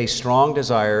is a strong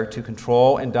desire to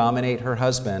control and dominate her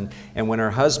husband. And when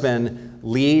her husband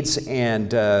leads and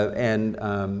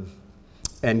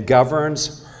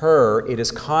governs her, it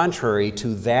is contrary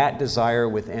to that desire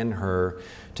within her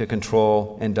to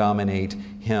control and dominate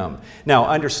him. Now,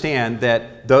 understand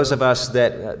that those of us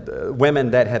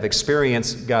women that have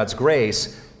experienced God's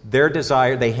grace, their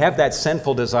desire, they have that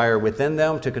sinful desire within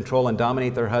them to control and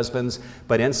dominate their husbands,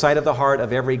 but inside of the heart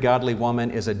of every godly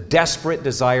woman is a desperate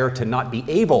desire to not be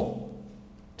able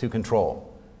to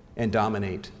control and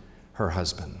dominate her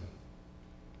husband.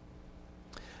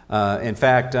 In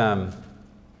fact,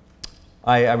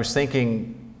 I was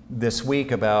thinking this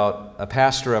week about a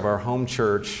pastor of our home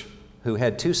church who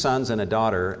had 2 sons and a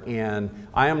daughter, and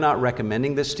I am not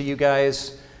recommending this to you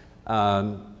guys.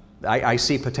 I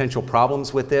see potential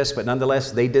problems with this, but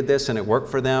nonetheless, they did this and it worked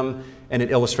for them, and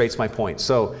it illustrates my point.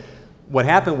 So what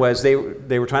happened was they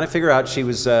were trying to figure out, she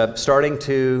was starting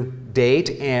to date,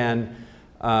 and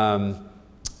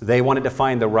they wanted to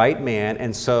find the right man.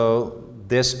 And so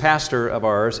this pastor of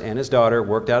ours and his daughter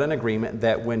worked out an agreement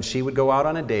that when she would go out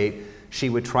on a date, she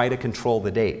would try to control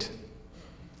the date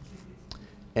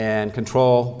and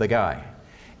control the guy.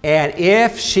 And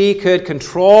if she could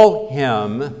control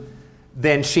him,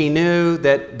 then she knew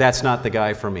that that's not the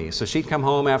guy for me. So she'd come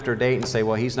home after a date and say,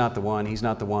 well, he's not the one, he's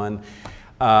not the one.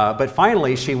 But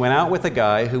finally, she went out with a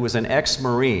guy who was an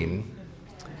ex-Marine,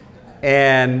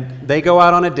 and they go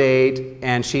out on a date,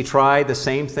 and she tried the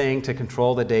same thing to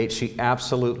control the date. She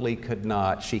absolutely could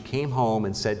not. She came home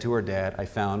and said to her dad, I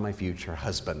found my future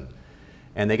husband.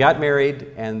 And they got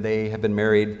married, and they have been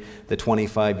married the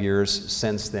 25 years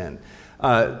since then.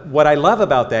 What I love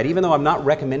about that, even though I'm not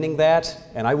recommending that,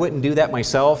 and I wouldn't do that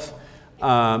myself,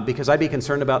 because I'd be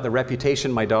concerned about the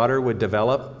reputation my daughter would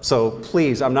develop. So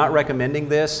please, I'm not recommending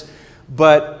this.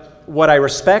 But what I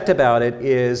respect about it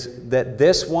is that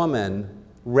this woman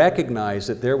recognized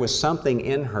that there was something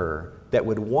in her that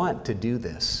would want to do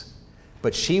this.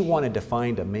 But she wanted to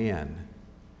find a man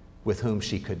with whom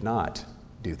she could not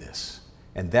do this.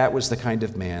 And that was the kind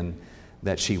of man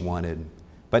that she wanted.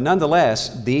 But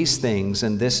nonetheless, these things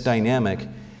and this dynamic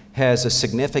has a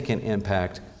significant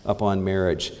impact upon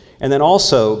marriage. And then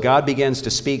also, God begins to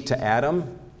speak to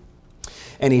Adam.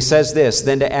 And he says this,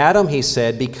 then to Adam he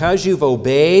said, because you've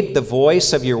obeyed the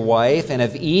voice of your wife and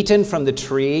have eaten from the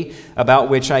tree about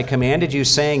which I commanded you,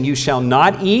 saying, you shall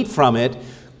not eat from it,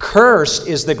 cursed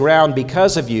is the ground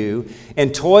because of you,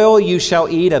 and toil you shall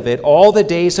eat of it all the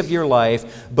days of your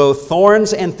life. Both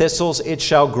thorns and thistles it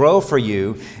shall grow for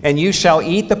you, and you shall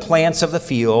eat the plants of the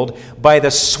field. By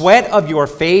the sweat of your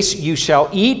face you shall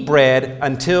eat bread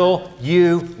until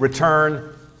you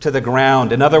return to the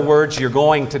ground. In other words, you're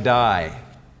going to die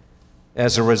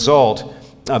as a result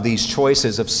of these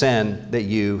choices of sin that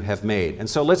you have made. And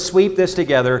so let's sweep this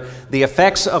together. The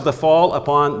effects of the fall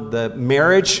upon the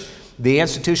marriage, the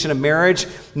institution of marriage.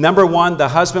 Number one, the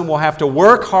husband will have to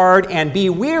work hard and be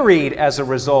wearied as a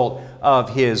result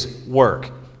of his work.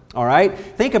 All right?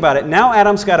 Think about it. Now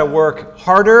Adam's got to work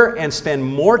harder and spend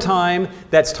more time.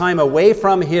 That's time away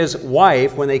from his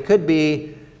wife when they could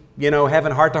be,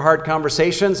 having heart-to-heart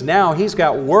conversations. Now he's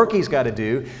got work he's got to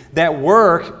do. That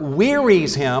work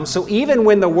wearies him. So even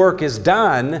when the work is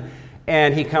done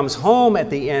and he comes home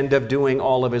at the end of doing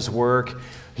all of his work,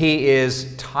 he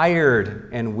is tired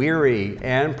and weary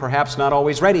and perhaps not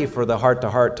always ready for the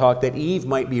heart-to-heart talk that Eve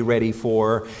might be ready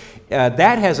for.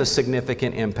 That has a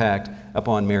significant impact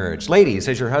upon marriage. Ladies,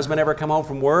 has your husband ever come home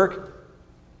from work?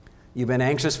 You've been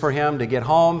anxious for him to get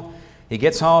home. He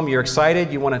gets home, you're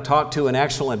excited, you want to talk to an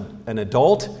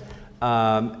adult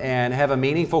and have a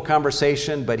meaningful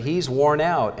conversation, but he's worn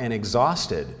out and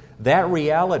exhausted. That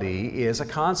reality is a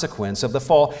consequence of the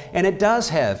fall, and it does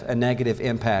have a negative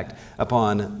impact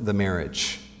upon the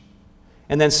marriage.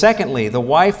 And then secondly, the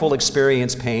wife will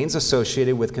experience pains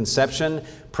associated with conception,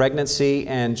 pregnancy,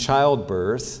 and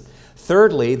childbirth.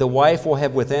 Thirdly, the wife will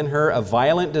have within her a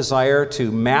violent desire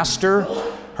to master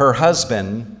her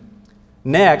husband.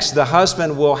 Next, the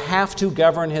husband will have to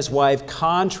govern his wife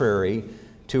contrary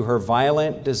to her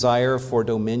violent desire for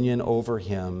dominion over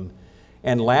him.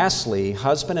 And lastly,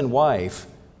 husband and wife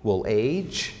will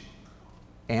age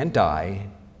and die,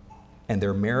 and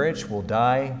their marriage will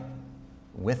die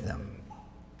with them.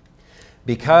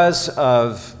 Because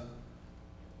of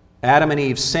Adam and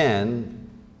Eve's sin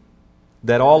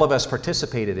that all of us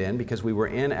participated in, because we were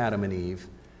in Adam and Eve,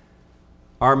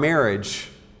 our marriage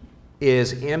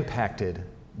is impacted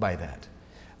by that.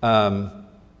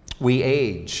 We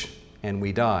age and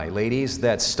we die. Ladies,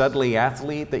 that studly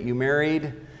athlete that you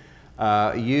married,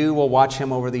 you will watch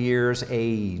him over the years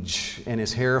age, and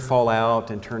his hair fall out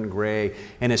and turn gray,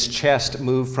 and his chest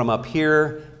move from up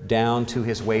here down to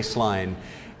his waistline.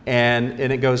 And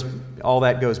it goes, all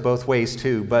that goes both ways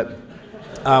too. But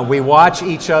we watch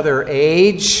each other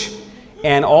age,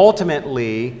 and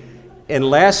ultimately,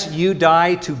 unless you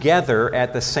die together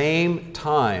at the same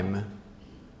time,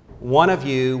 one of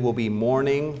you will be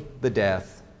mourning the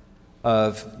death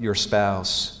of your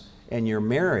spouse, and your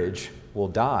marriage will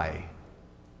die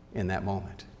in that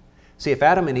moment. See, if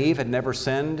Adam and Eve had never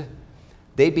sinned,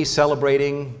 they'd be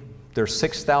celebrating their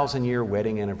 6,000-year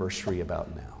wedding anniversary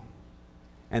about now.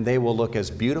 And they will look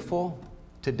as beautiful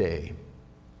today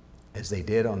as they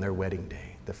did on their wedding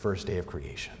day, the first day of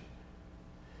creation.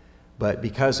 But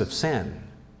because of sin,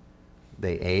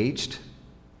 they aged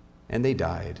and they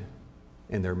died,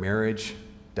 and their marriage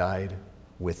died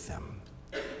with them.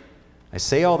 I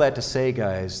say all that to say,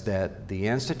 guys, that the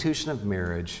institution of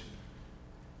marriage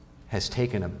has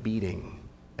taken a beating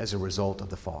as a result of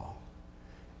the fall.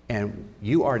 And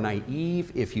you are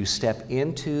naive if you step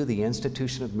into the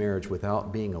institution of marriage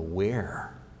without being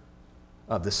aware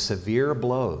of the severe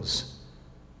blows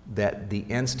that the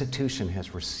institution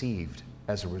has received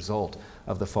as a result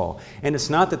of the fall. And it's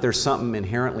not that there's something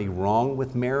inherently wrong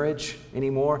with marriage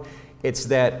anymore. It's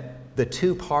that the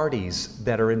two parties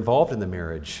that are involved in the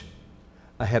marriage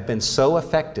have been so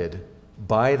affected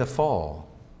by the fall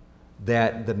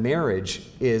that the marriage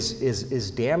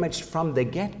is damaged from the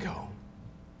get-go.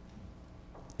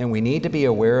 And we need to be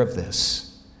aware of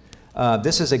this.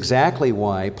 This is exactly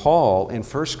why Paul in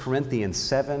 1 Corinthians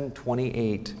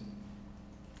 7:28,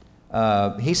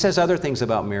 he says other things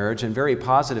about marriage and very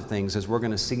positive things, as we're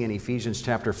going to see in Ephesians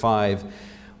chapter 5.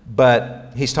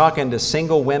 But he's talking to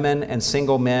single women and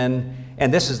single men,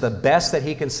 and this is the best that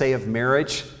he can say of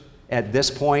marriage at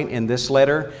this point in this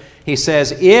letter. He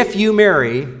says, if you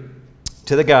marry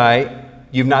to the guy,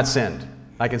 you've not sinned.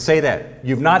 I can say that.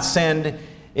 You've not sinned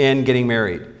in getting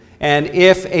married. And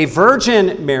if a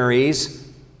virgin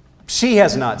marries, she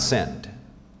has not sinned.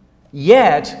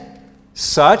 Yet,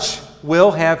 such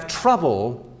will have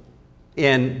trouble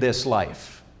in this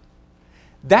life.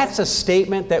 That's a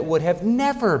statement that would have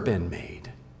never been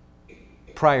made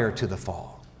prior to the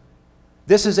fall.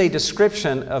 This is a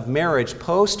description of marriage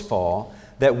post-fall,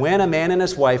 that when a man and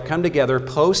his wife come together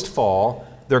post-fall,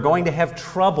 they're going to have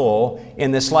trouble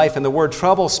in this life. And the word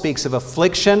trouble speaks of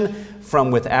affliction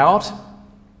from without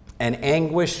and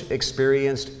anguish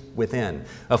experienced within.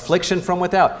 Affliction from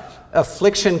without.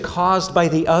 Affliction caused by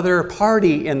the other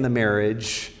party in the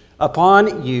marriage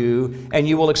upon you, and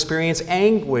you will experience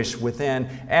anguish within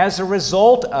as a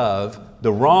result of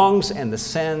the wrongs and the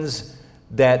sins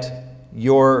that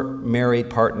your married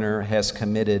partner has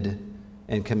committed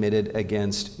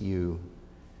against you.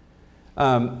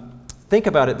 Think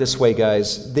about it this way,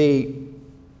 guys.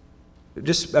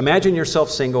 Just imagine yourself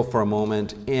single for a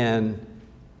moment, and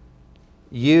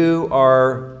you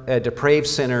are a depraved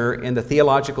sinner in the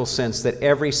theological sense that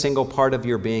every single part of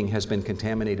your being has been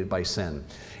contaminated by sin.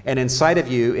 And inside of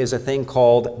you is a thing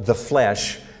called the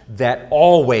flesh that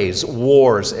always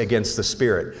wars against the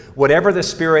Spirit. Whatever the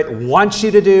Spirit wants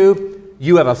you to do,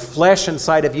 you have a flesh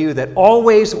inside of you that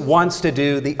always wants to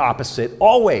do the opposite,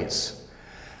 always.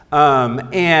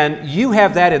 And you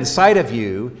have that inside of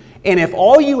you, and if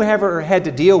all you ever had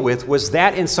to deal with was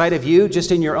that inside of you,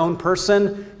 just in your own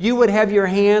person, you would have your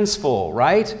hands full,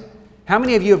 right? How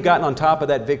many of you have gotten on top of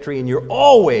that victory and you're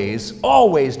always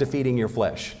defeating your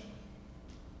flesh?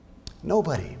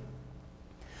 Nobody.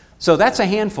 So that's a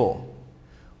handful.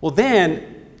 Well,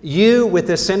 then you, with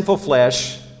this sinful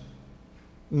flesh,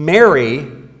 marry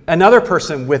another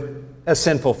person with a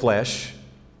sinful flesh,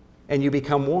 and you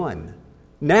become one.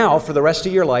 Now, for the rest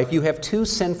of your life, you have two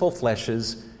sinful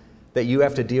fleshes that you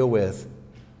have to deal with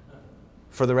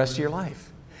for the rest of your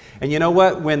life. And you know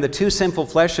what? When the two sinful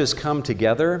fleshes come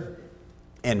together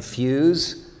and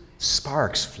fuse,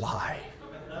 sparks fly.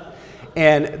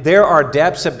 And there are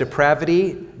depths of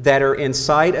depravity that are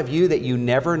inside of you that you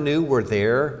never knew were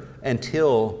there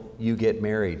until you get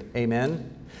married. Amen?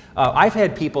 I've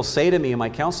had people say to me in my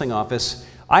counseling office,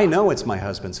 I know it's my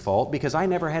husband's fault because I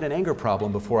never had an anger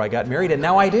problem before I got married, and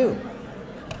now I do.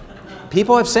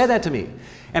 People have said that to me.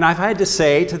 And I've had to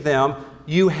say to them,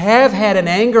 you have had an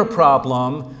anger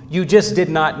problem, you just did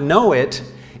not know it.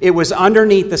 It was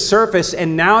underneath the surface,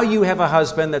 and now you have a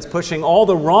husband that's pushing all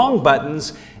the wrong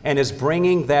buttons and is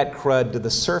bringing that crud to the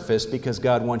surface because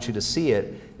God wants you to see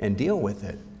it and deal with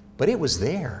it. But it was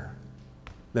there.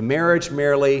 The marriage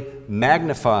merely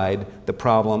magnified the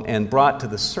problem and brought to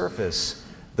the surface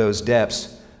those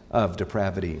depths of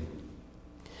depravity.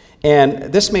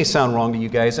 And this may sound wrong to you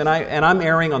guys, and I'm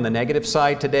erring on the negative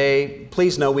side today.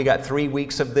 Please know we got 3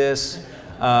 weeks of this,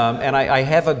 and I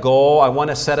have a goal. I want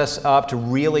to set us up to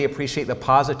really appreciate the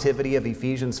positivity of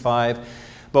Ephesians 5.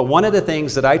 But one of the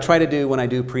things that I try to do when I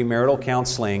do premarital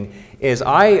counseling is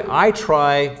I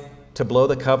try to blow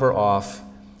the cover off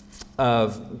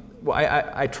of,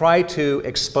 I try to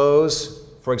expose,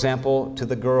 for example, to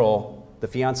the girl, the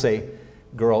fiancé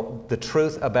girl, the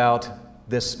truth about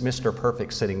this Mr.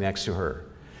 Perfect sitting next to her,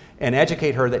 and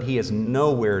educate her that he is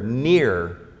nowhere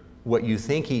near what you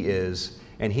think he is,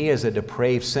 and he is a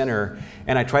depraved sinner.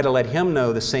 And I try to let him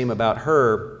know the same about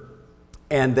her,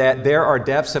 and that there are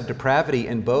depths of depravity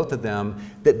in both of them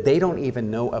that they don't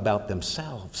even know about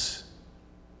themselves.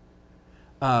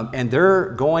 And they're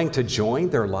going to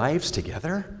join their lives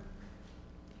together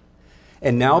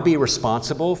and now be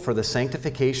responsible for the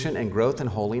sanctification and growth and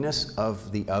holiness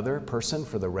of the other person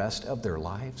for the rest of their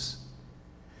lives.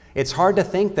 It's hard to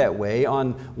think that way.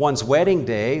 On one's wedding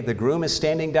day, the groom is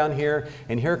standing down here,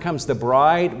 and here comes the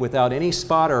bride without any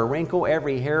spot or a wrinkle.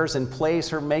 Every hair's in place,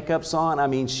 her makeup's on. I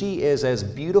mean, she is as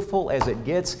beautiful as it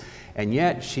gets, and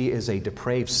yet she is a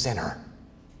depraved sinner.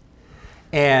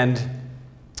 And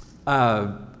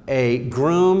a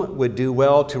groom would do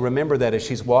well to remember that as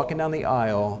she's walking down the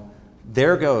aisle,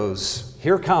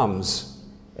 here comes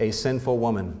a sinful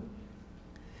woman.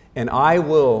 And I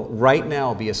will right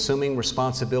now be assuming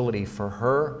responsibility for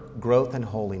her growth and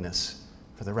holiness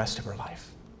for the rest of her life.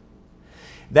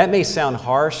 That may sound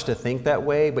harsh to think that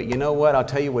way, but you know what? I'll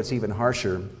tell you what's even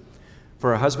harsher.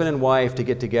 For a husband and wife to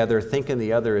get together thinking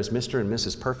the other is Mr. and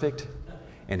Mrs. Perfect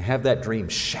and have that dream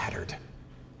shattered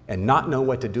and not know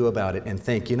what to do about it and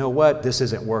think, you know what? This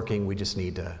isn't working. We just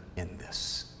need to end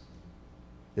this.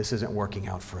 This isn't working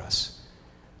out for us.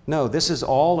 No, this is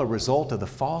all a result of the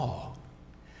fall.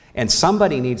 And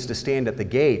somebody needs to stand at the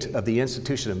gate of the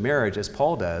institution of marriage, as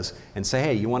Paul does, and say,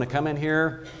 hey, you want to come in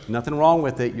here? Nothing wrong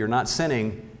with it. You're not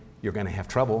sinning. You're going to have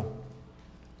trouble.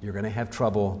 You're going to have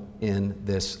trouble in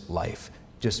this life.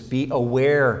 Just be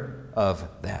aware of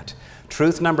that.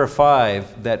 Truth number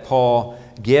 5 that Paul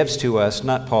gives to us,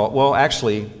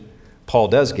 Paul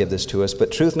does give this to us,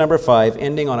 but truth number 5,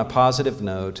 ending on a positive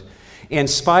note, in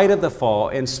spite of the fall,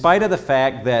 in spite of the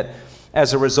fact that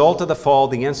as a result of the fall,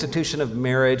 the institution of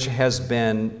marriage has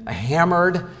been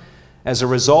hammered. As a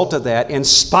result of that, in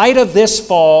spite of this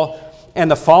fall and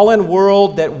the fallen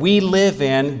world that we live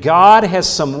in, God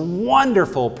has some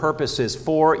wonderful purposes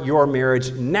for your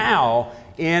marriage now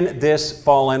in this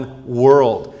fallen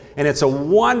world. And it's a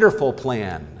wonderful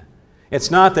plan. It's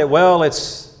not that, well,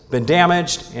 it's been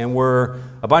damaged and we're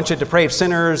a bunch of depraved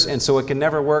sinners and so it can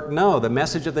never work. No, the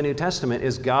message of the New Testament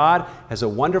is God has a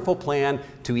wonderful plan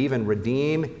to even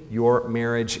redeem your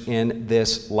marriage in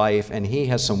this life, and He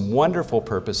has some wonderful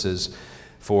purposes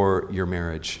for your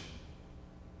marriage.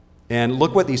 And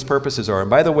look what these purposes are. And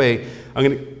by the way, I'm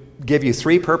going to give you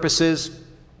 3 purposes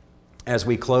as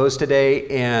we close today,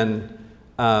 and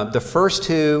the first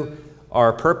 2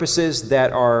 are purposes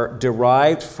that are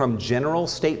derived from general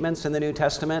statements in the New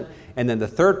Testament, and then the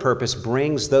third purpose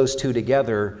brings those 2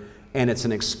 together, and it's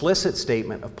an explicit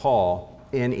statement of Paul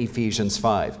in Ephesians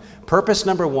 5. Purpose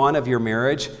number 1 of your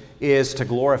marriage is to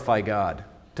glorify God.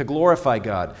 To glorify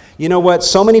God. You know what?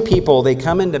 So many people, they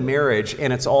come into marriage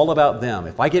and it's all about them.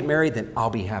 If I get married, then I'll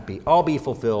be happy. I'll be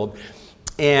fulfilled.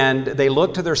 And they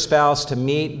look to their spouse to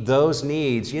meet those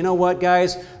needs. You know what,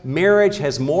 guys? Marriage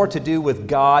has more to do with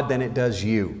God than it does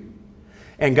you.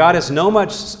 And God is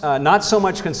not so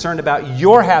much concerned about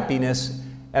your happiness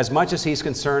as much as He's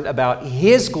concerned about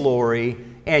His glory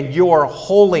and your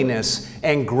holiness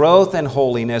and growth and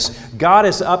holiness. God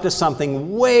is up to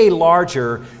something way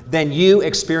larger than you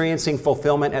experiencing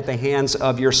fulfillment at the hands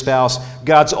of your spouse.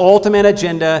 God's ultimate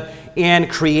agenda in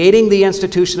creating the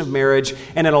institution of marriage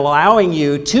and in allowing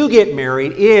you to get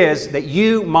married is that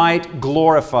you might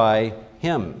glorify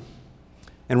Him.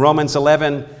 In Romans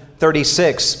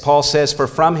 11:36, Paul says, "For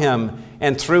from Him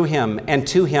and through Him and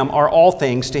to Him are all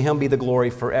things. To Him be the glory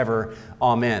forever.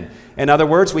 Amen." In other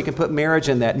words, we can put marriage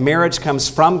in that. Marriage comes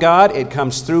from God, it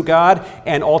comes through God,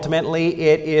 and ultimately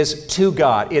it is to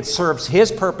God. It serves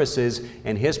His purposes,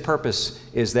 and His purpose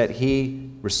is that He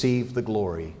receive the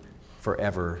glory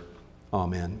forever.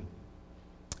 Amen.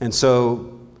 And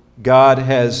so God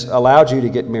has allowed you to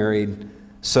get married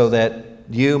so that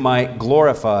you might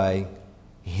glorify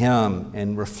Him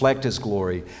and reflect His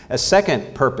glory. A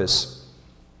second purpose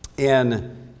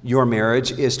in your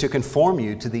marriage is to conform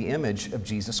you to the image of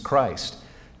Jesus Christ.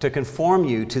 To conform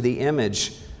you to the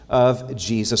image of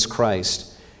Jesus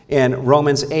Christ. In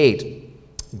Romans 8,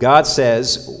 Paul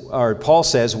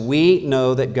says, "We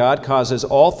know that God causes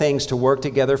all things to work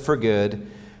together for good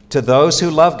to those who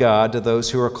love God, to those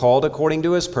who are called according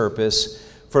to His purpose.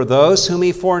 For those whom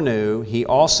He foreknew, He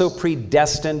also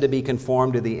predestined to be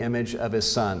conformed to the image of His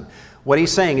Son." What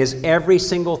he's saying is every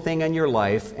single thing in your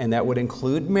life, and that would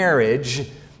include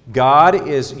marriage, God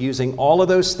is using all of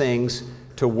those things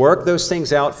to work those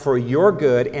things out for your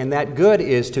good, and that good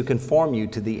is to conform you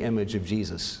to the image of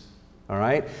Jesus. All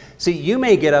right? See, you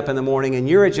may get up in the morning and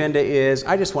your agenda is,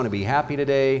 I just want to be happy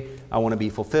today. I want to be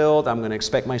fulfilled. I'm going to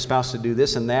expect my spouse to do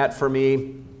this and that for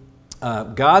me.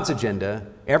 God's agenda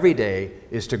every day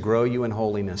is to grow you in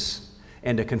holiness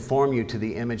and to conform you to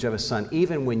the image of His Son,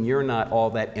 even when you're not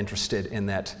all that interested in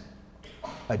that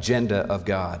agenda of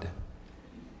God.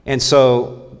 And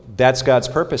so that's God's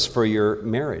purpose for your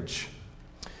marriage.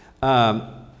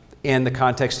 In the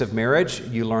context of marriage,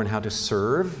 you learn how to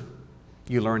serve.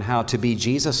 You learn how to be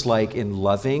Jesus-like in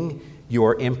loving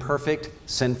your imperfect,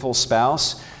 sinful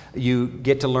spouse. You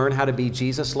get to learn how to be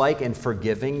Jesus-like in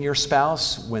forgiving your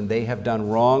spouse when they have done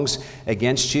wrongs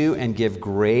against you, and give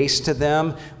grace to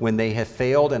them when they have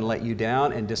failed and let you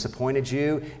down and disappointed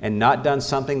you and not done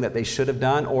something that they should have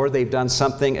done, or they've done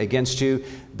something against you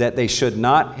that they should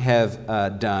not have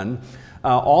done.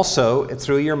 Also,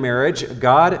 through your marriage,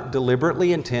 God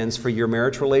deliberately intends for your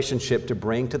marriage relationship to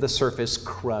bring to the surface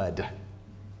crud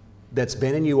that's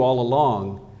been in you all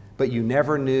along, but you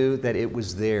never knew that it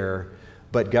was there.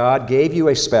 But God gave you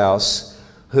a spouse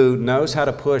who knows how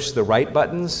to push the right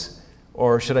buttons,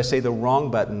 or should I say the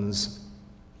wrong buttons,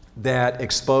 that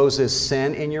exposes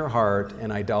sin in your heart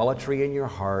and idolatry in your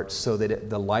heart, so that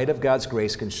the light of God's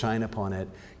grace can shine upon it.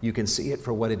 You can see it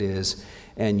for what it is,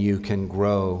 and you can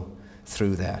grow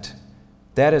through that.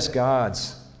 That is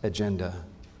God's agenda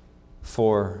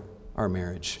for our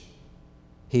marriage.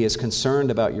 He is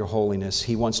concerned about your holiness.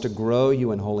 He wants to grow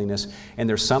you in holiness. And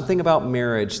there's something about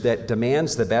marriage that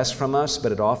demands the best from us,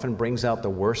 but it often brings out the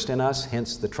worst in us,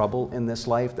 hence the trouble in this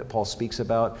life that Paul speaks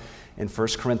about in 1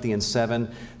 Corinthians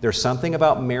 7. There's something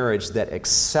about marriage that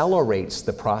accelerates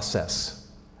the process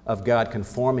of God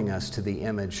conforming us to the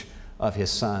image of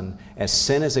His Son, as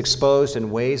sin is exposed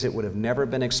in ways it would have never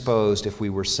been exposed if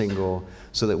we were single,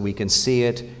 so that we can see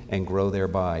it and grow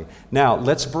thereby. Now,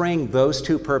 let's bring those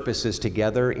two purposes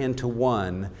together into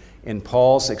one in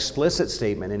Paul's explicit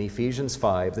statement in Ephesians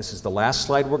 5. This is the last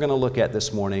slide we're going to look at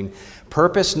this morning.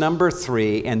 Purpose number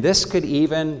 3, and this could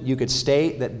even, you could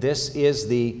state that this is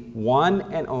the one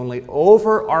and only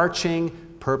overarching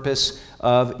purpose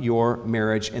of your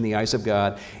marriage in the eyes of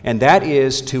God, and that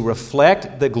is to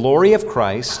reflect the glory of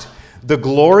Christ, the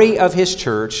glory of His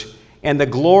church, and the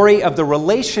glory of the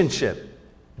relationship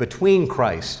between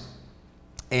Christ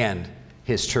and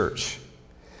His church.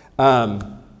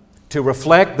 To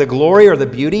reflect the glory or the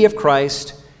beauty of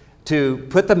Christ, to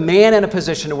put the man in a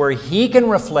position where he can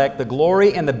reflect the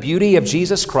glory and the beauty of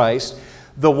Jesus Christ,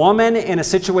 the woman in a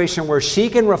situation where she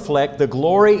can reflect the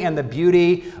glory and the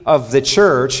beauty of the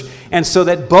church, and so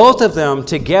that both of them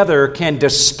together can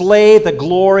display the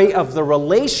glory of the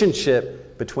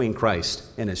relationship between Christ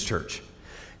and His church.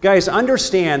 Guys,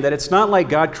 understand that it's not like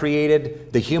God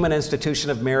created the human institution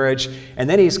of marriage, and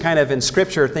then He's kind of in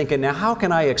Scripture thinking, now how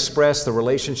can I express the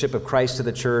relationship of Christ to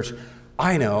the church?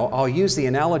 I know, I'll use the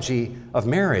analogy of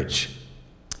marriage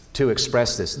to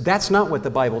express this. That's not what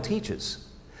the Bible teaches.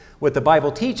 What the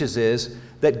Bible teaches is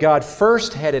that God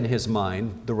first had in His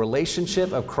mind the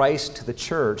relationship of Christ to the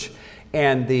church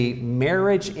and the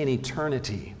marriage in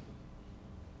eternity.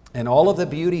 And all of the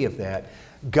beauty of that,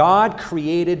 God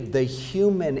created the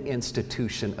human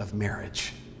institution of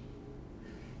marriage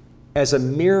as a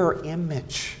mirror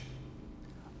image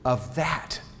of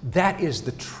that. That is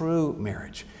the true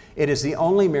marriage. It is the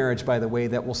only marriage, by the way,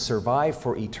 that will survive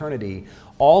for eternity.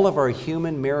 All of our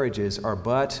human marriages are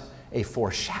but a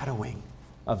foreshadowing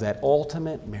of that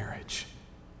ultimate marriage.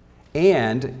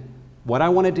 And what I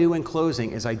want to do in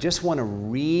closing is I just want to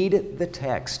read the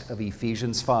text of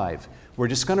Ephesians 5. We're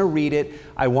just going to read it.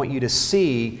 I want you to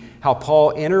see how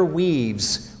Paul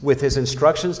interweaves with his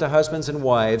instructions to husbands and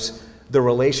wives the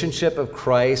relationship of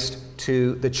Christ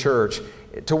to the church,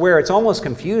 to where it's almost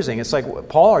confusing. It's like,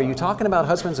 Paul, are you talking about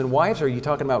husbands and wives, or are you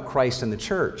talking about Christ and the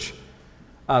church?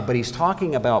 But he's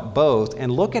talking about both, and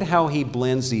look at how he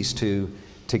blends these two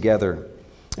together.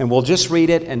 And we'll just read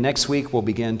it, and next week we'll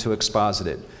begin to exposit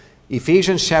it.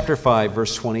 Ephesians chapter 5,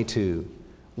 verse 22.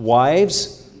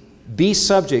 Wives, be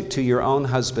subject to your own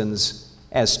husbands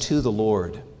as to the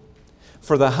Lord.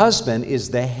 For the husband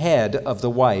is the head of the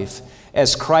wife,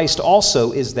 as Christ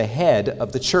also is the head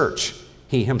of the church,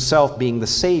 He Himself being the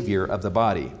Savior of the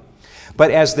body.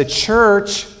 But as the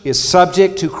church is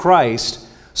subject to Christ,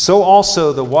 so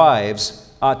also the wives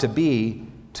ought to be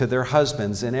to their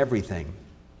husbands in everything.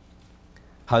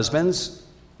 Husbands,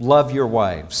 love your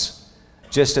wives,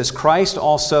 just as Christ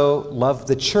also loved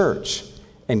the church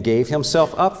and gave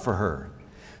Himself up for her,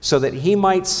 so that He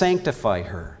might sanctify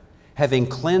her, having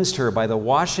cleansed her by the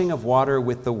washing of water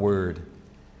with the word,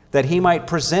 that He might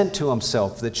present to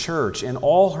Himself the church in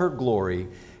all her glory,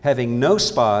 having no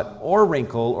spot or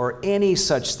wrinkle or any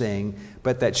such thing,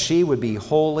 but that she would be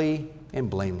holy and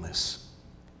blameless.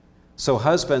 So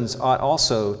husbands ought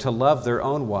also to love their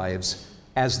own wives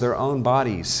as their own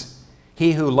bodies.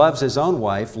 He who loves his own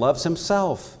wife loves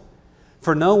himself.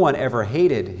 For no one ever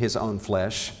hated his own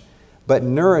flesh, but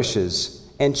nourishes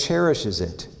and cherishes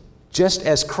it, just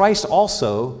as Christ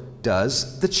also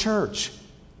does the church,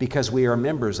 because we are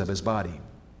members of His body.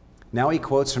 Now he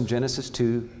quotes from Genesis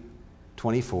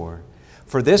 2:24.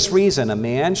 For this reason a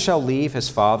man shall leave his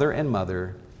father and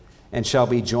mother, and shall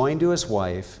be joined to his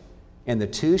wife, and the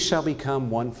two shall become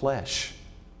one flesh.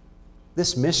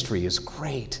 This mystery is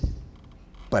great,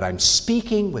 but I'm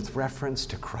speaking with reference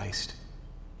to Christ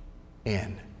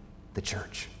and the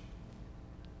church.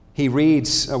 We read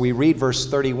verse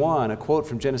 31, a quote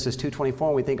from Genesis 2:24,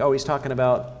 and we think, oh, he's talking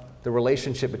about the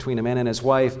relationship between a man and his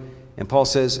wife. And Paul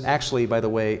says, actually, by the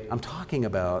way, I'm talking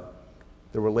about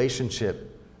the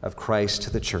relationship of Christ to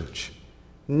the church.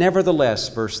 Nevertheless,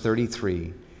 verse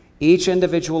 33, each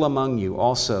individual among you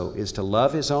also is to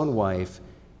love his own wife,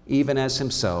 even as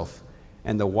himself,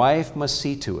 and the wife must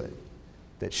see to it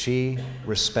that she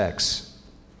respects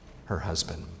her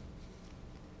husband.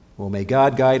 Well, may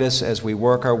God guide us as we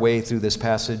work our way through this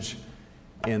passage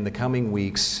in the coming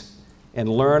weeks and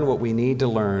learn what we need to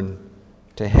learn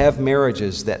to have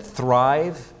marriages that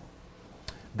thrive,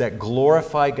 that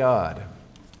glorify God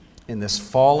in this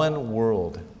fallen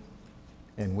world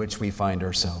in which we find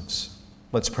ourselves.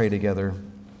 Let's pray together.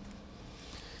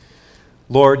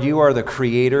 Lord, you are the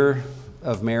creator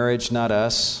of marriage, not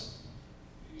us.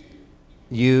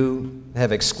 You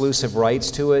have exclusive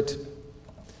rights to it.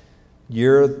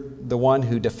 You're the one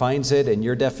who defines it, and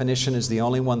your definition is the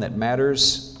only one that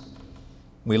matters.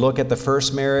 We look at the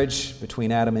first marriage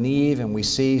between Adam and Eve, and we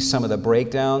see some of the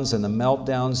breakdowns and the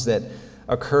meltdowns that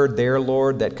occurred there,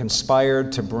 Lord, that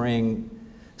conspired to bring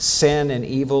sin and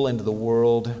evil into the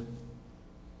world.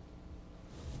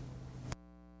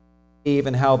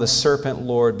 Even how the serpent,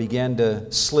 Lord, began to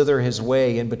slither his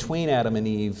way in between Adam and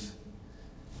Eve,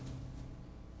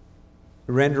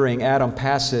 rendering Adam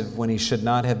passive when he should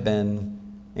not have been,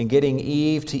 and getting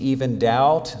Eve to even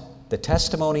doubt the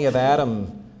testimony of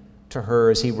Adam to her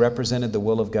as he represented the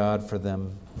will of God for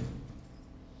them.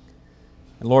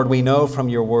 And Lord, we know from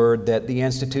your word that the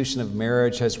institution of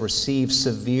marriage has received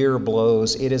severe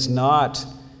blows. It is not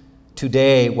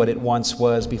today what it once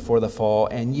was before the fall.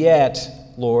 And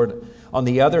yet, Lord, on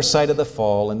the other side of the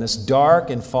fall, in this dark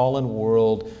and fallen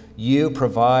world, you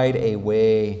provide a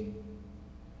way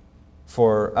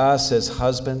for us as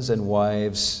husbands and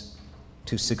wives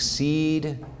to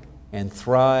succeed and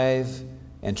thrive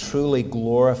and truly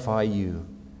glorify you,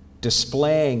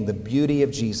 displaying the beauty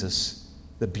of Jesus,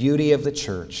 the beauty of the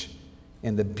church,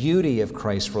 and the beauty of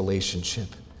Christ's relationship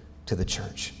to the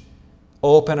church.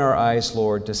 Open our eyes,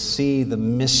 Lord, to see the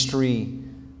mystery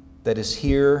that is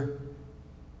here,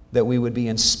 that we would be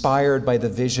inspired by the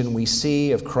vision we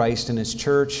see of Christ and his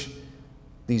church,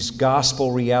 these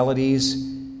gospel realities,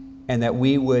 and that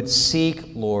we would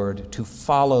seek, Lord, to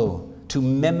follow, to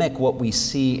mimic what we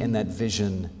see in that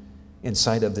vision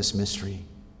inside of this mystery.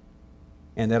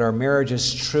 And that our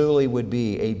marriages truly would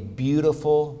be a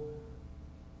beautiful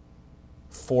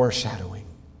foreshadowing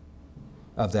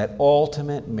of that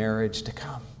ultimate marriage to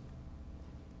come.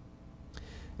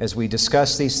 As we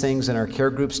discuss these things in our care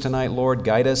groups tonight, Lord,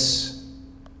 guide us,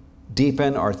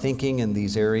 deepen our thinking in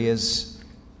these areas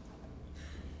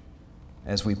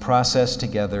as we process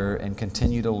together and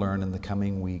continue to learn in the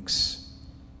coming weeks.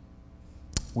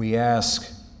 We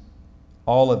ask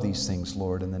all of these things,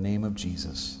 Lord, in the name of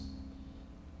Jesus.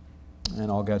 And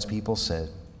all God's people said,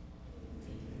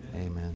 amen.